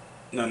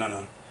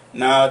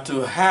 now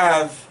to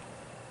have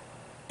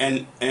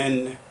an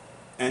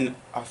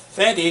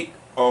authentic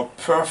or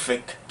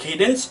perfect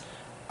cadence,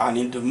 I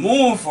need to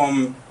move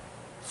from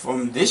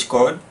this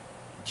chord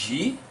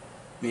G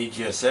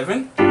major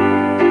 7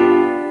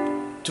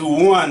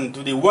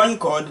 to the one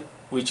chord,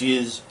 which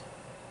is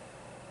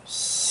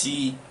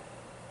C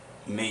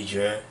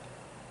major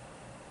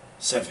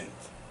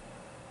 7th.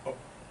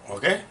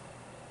 Okay,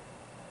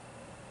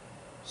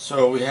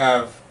 so we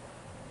have,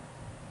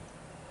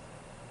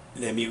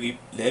 let me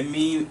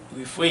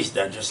rephrase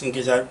that just in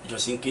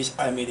case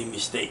I made a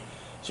mistake.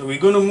 So we're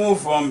going to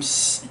move from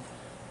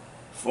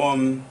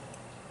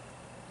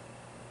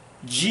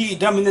G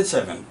dominant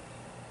 7,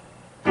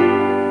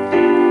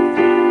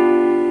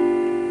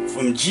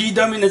 from G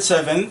dominant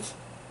 7th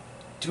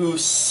to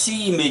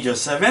C major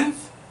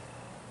 7th,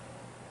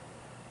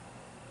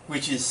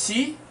 which is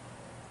C.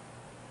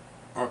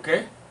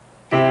 Okay,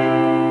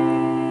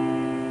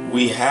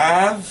 we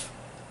have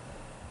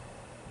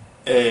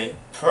a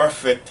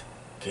perfect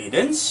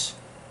cadence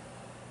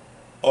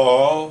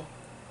or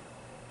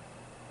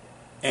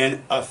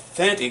an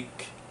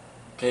authentic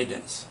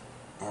cadence.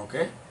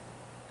 Okay,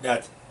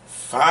 that's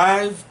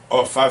 5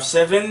 or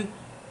 5/7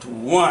 to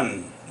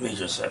 1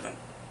 major 7.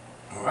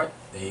 All right,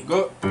 there you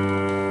go.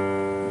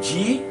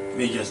 G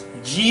major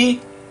G,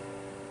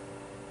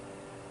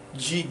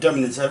 G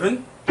dominant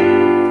 7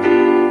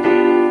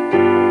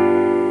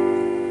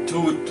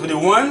 to the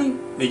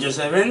 1 major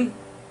 7,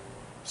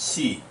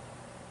 C.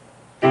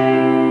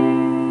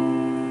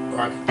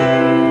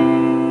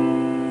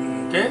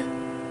 Okay,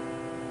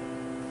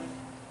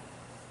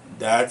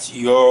 that's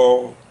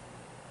your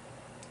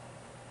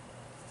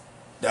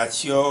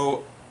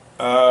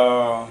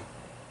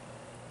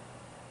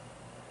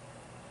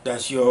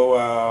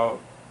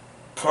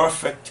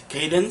perfect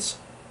cadence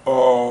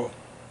or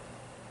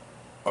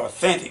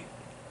authentic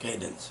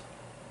cadence.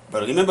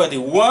 But remember, the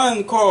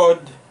one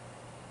chord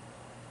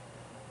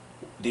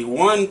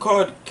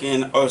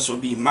can also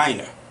be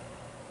minor.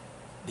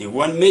 The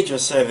 1 major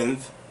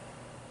 7th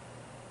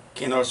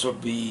can also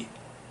be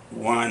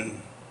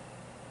 1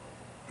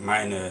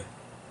 minor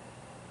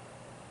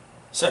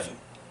 7.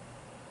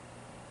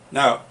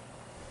 Now,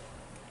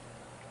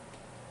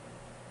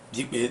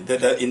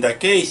 in that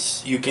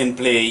case, you can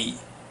play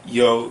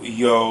your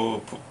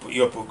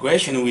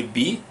progression with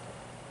B.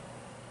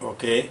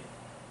 Okay,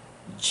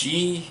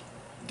 G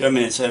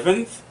dominant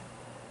 7th,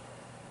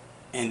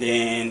 and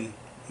then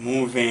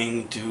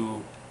moving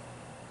to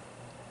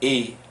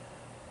A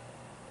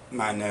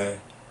minor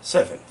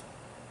 7th,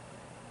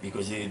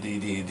 because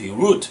the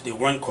root, the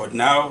 1 chord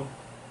now,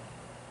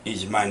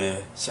 is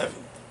minor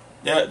 7th.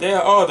 There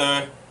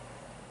are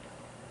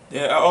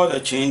other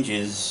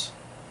changes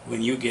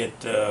when you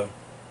get to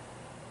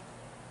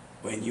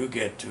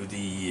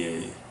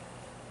the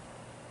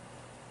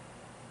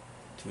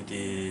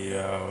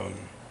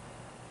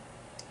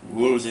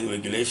rules and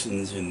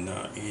regulations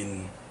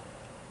in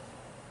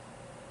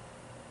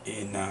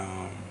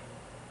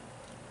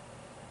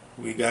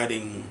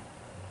regarding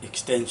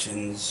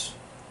extensions.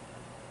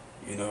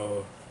 You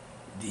know,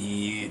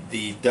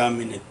 the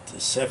dominant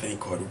 7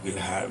 chord will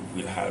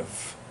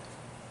have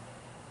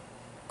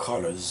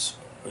colors,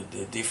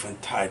 the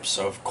different types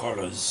of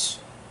colors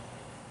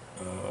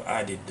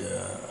added,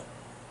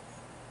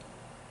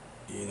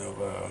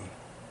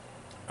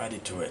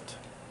 added to it.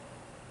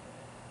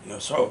 You know,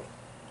 so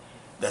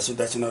that's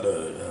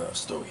another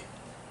story.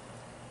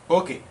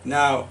 Okay,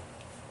 now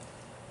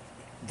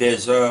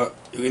there's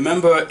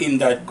remember, in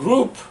that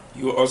group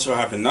you also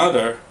have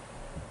another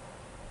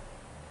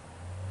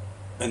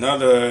in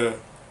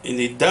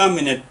the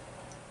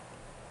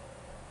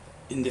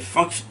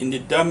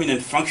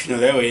dominant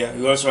functional area.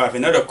 You also have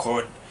another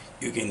chord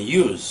you can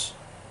use.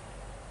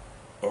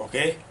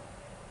 Okay,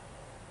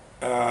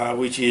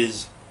 which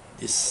is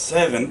the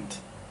 7th,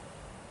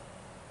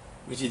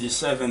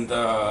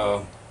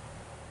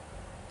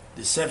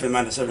 the 7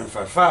 minor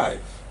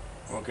 7/5/5.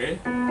 Okay.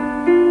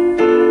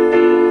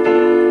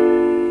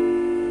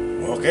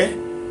 Okay,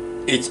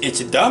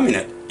 it's a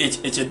dominant.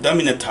 It's a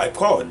dominant type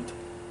chord.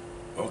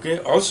 Okay,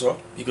 also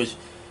because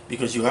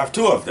you have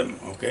 2 of them.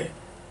 Okay,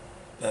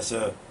 that's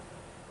the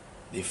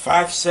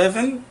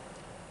 5/7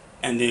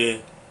 and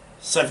the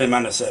 7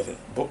 minor 7.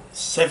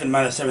 7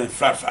 minor 7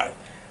 flat 5.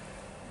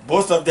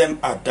 Both of them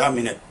are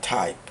dominant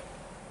type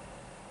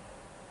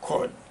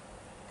chord.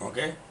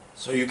 Okay,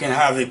 so you can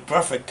have a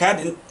perfect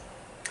cadence.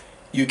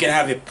 You can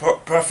have a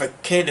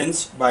perfect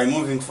cadence by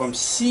moving from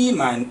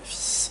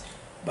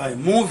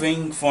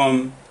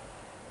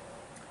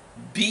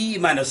B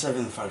minor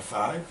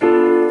 7/5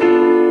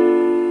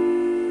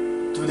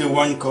 to the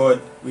 1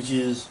 chord, which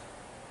is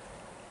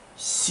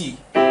C,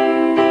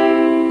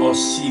 or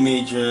C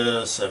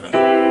major 7.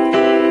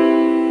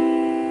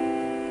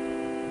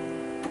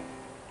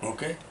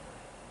 Okay.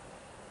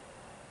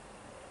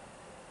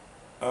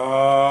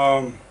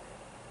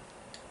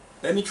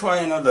 Let me try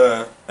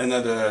another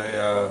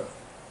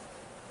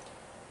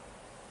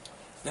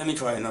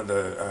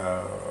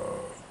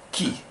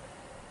key.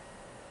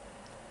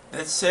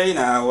 Let's say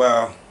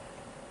now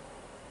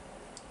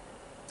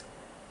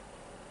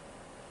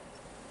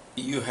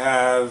you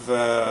have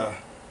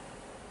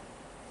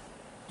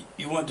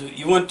you want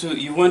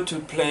to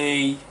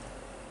play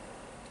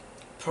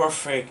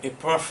a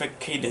perfect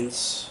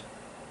cadence,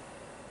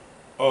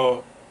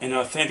 or an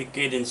authentic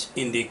cadence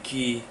in the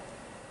key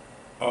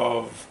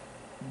of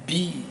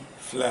B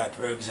flat,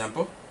 for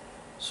example.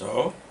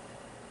 So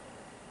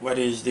what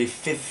is the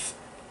 5th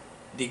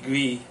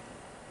degree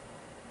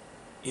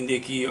in the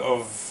key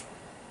of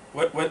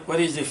what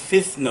is the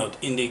 5th note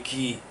in the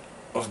key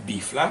of B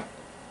flat?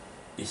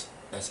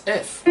 That's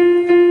F.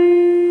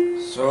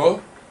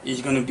 So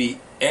it's going to be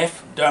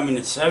F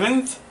dominant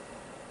 7th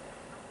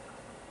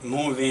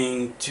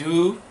moving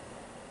to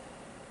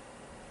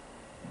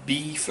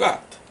B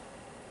flat.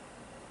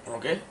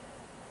 Okay,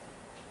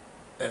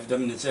 F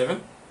dominant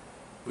 7,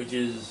 which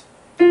is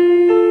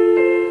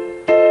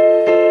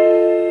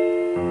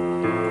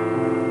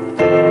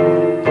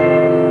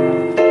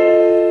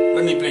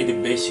let me play the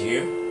bass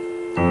here,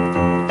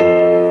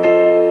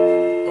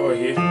 or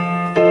here,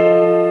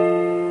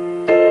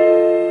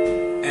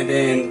 and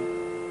then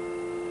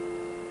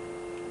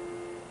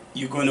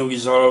you're to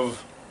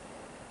resolve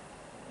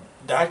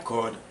that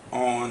chord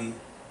on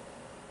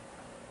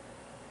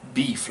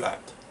B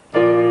flat.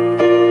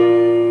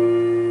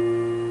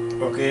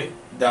 Okay,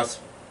 that's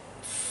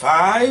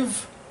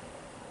 5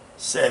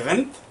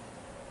 7th.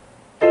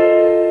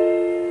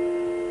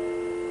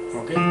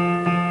 Okay,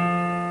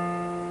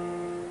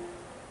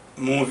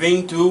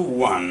 moving to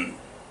 1.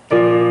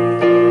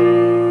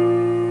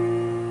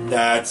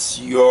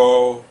 That's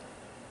your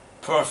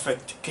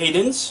perfect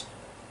cadence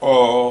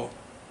or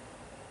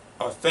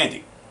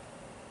authentic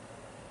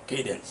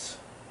cadence.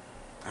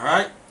 All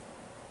right.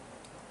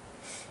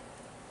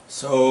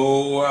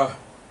 So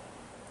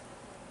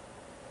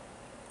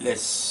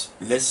let's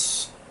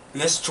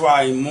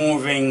try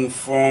moving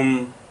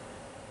from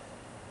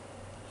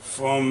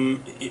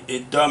a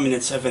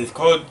dominant 7th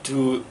chord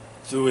to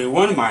a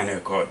 1 minor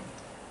chord.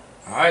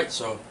 All right.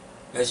 So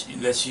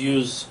let's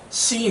use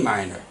C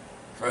minor,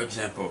 for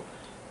example.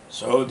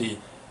 So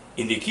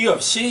in the key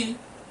of C,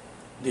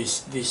 the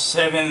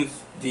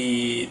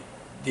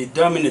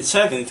dominant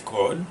 7th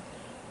chord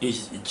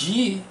is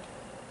G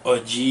or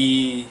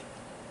G.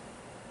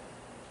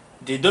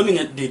 The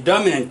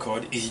dominant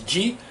chord is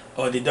G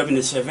or the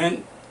dominant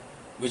 7,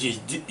 which is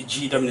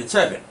G dominant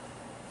 7.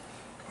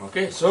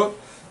 Okay, so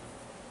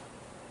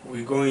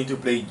we're going to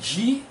play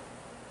G.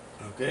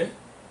 Okay,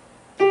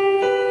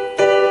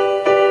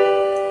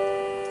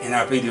 and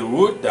I play the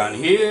root down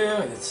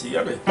here. Let's see,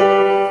 I play.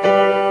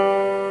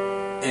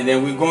 And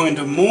then we're going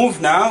to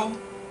move now,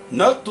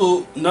 not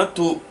to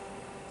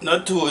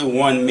a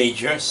 1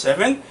 major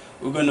 7.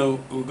 We're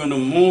gonna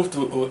move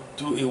to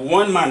a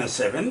 1 minor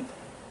 7,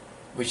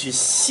 which is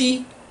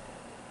C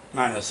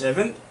minor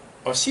 7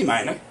 or C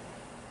minor.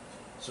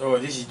 So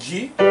this is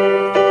G,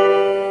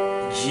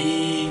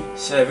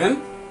 G7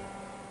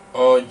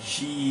 or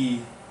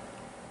G.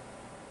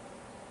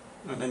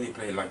 Now let me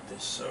play like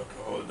this.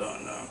 Okay, hold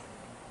on now.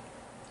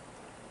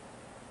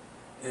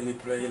 Let me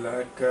play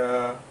like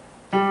the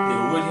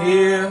wood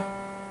here.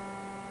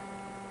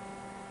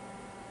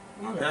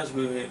 Okay, that's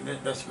good.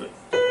 That's good.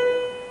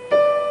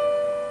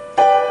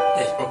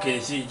 Yes, okay,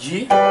 see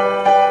G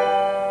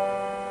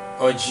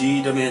or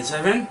G dominant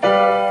 7,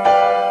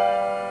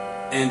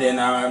 and then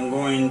I'm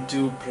going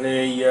to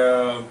play.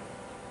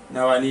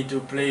 Now I need to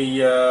play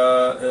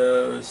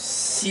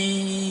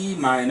C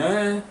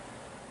minor,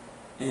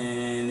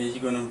 and it's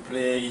gonna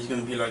play. It's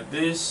gonna be like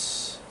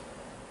this.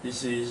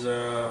 This is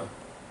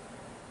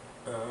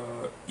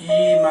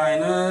E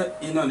minor.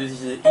 You know, this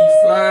is a E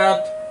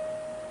flat,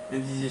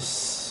 and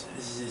this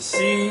is a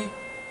C.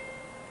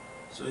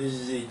 So this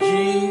is a G.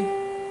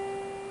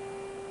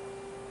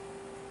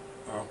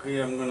 Okay,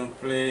 I'm gonna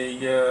play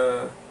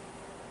okay,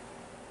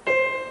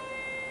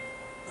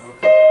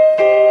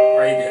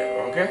 right there.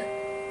 Okay,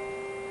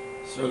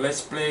 so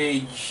let's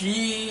play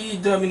G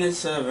dominant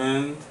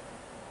 7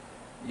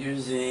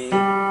 using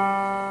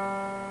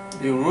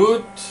the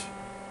root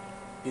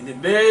in the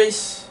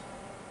bass,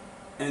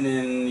 and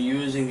then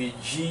using the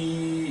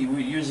G,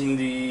 using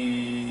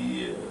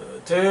the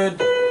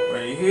third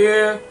right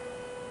here,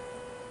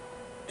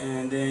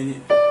 and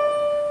then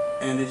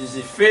this is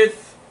the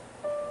 5th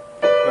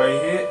right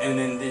here, and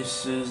then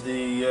this is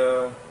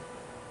the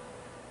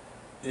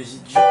this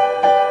is G,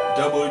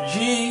 double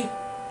G,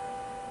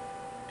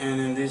 and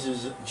then this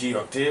is G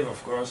octave,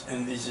 of course,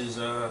 and this is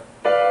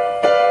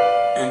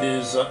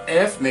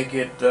F, making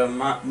it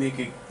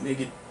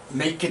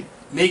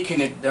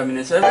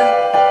dominant 7,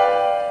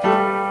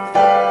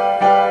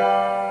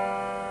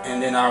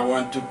 and then I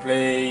want to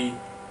play.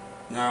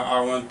 Now I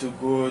want to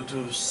go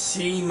to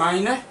C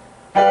minor.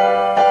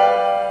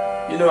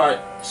 You know what?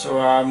 So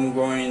I'm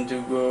going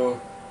to go.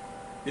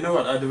 You know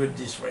what? I do it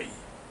this way.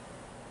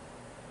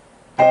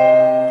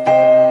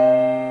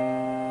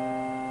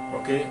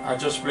 Okay, I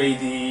just play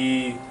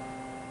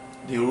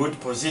the root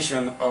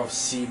position of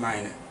C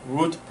minor.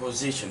 Root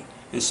position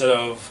instead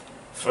of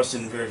first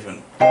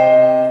inversion.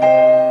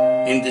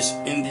 In this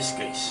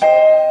case.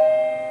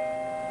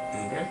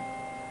 Okay.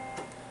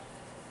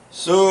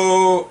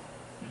 So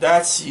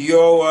that's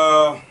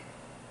your.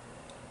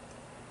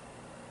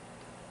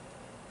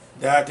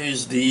 That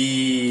is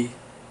the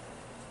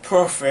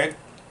perfect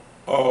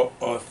or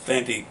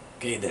authentic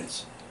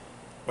cadence.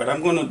 What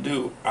I'm going to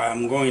do,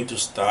 I'm going to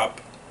stop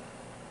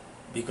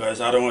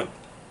because I don't want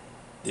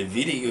the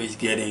video is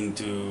getting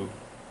to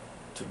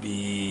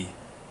be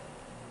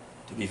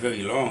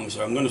very long,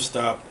 so I'm going to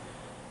stop.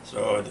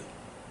 So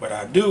what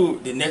I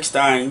do the next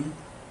time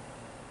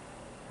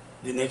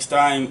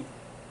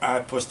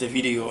I post a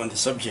video on the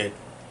subject,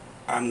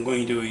 I'm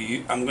going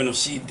to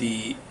see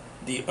the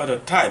other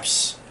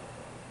types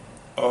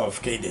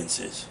of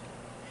cadences.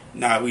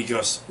 Now we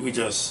just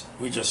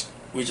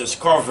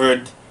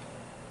covered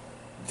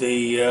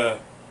the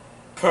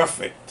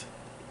perfect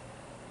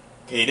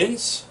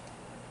cadence.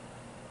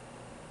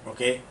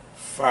 Okay,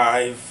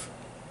 5,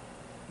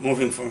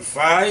 moving from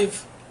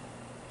 5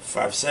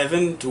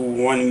 7 to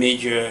 1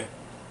 major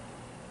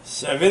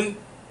 7,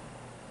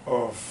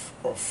 or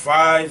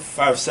 5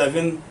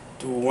 7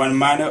 to 1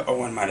 minor or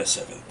 1 minor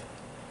 7.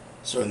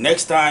 So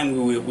next time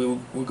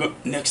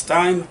next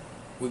time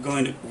we're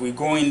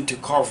going to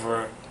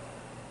cover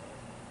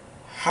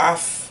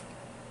half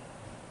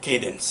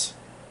cadence,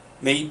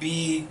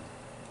 maybe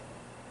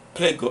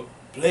play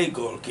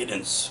goal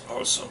cadence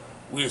also.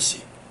 We'll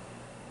see.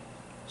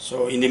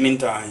 So in the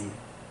meantime,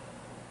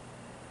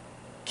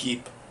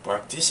 keep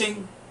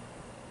practicing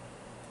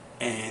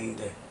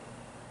and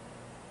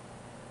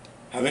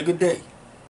have a good day.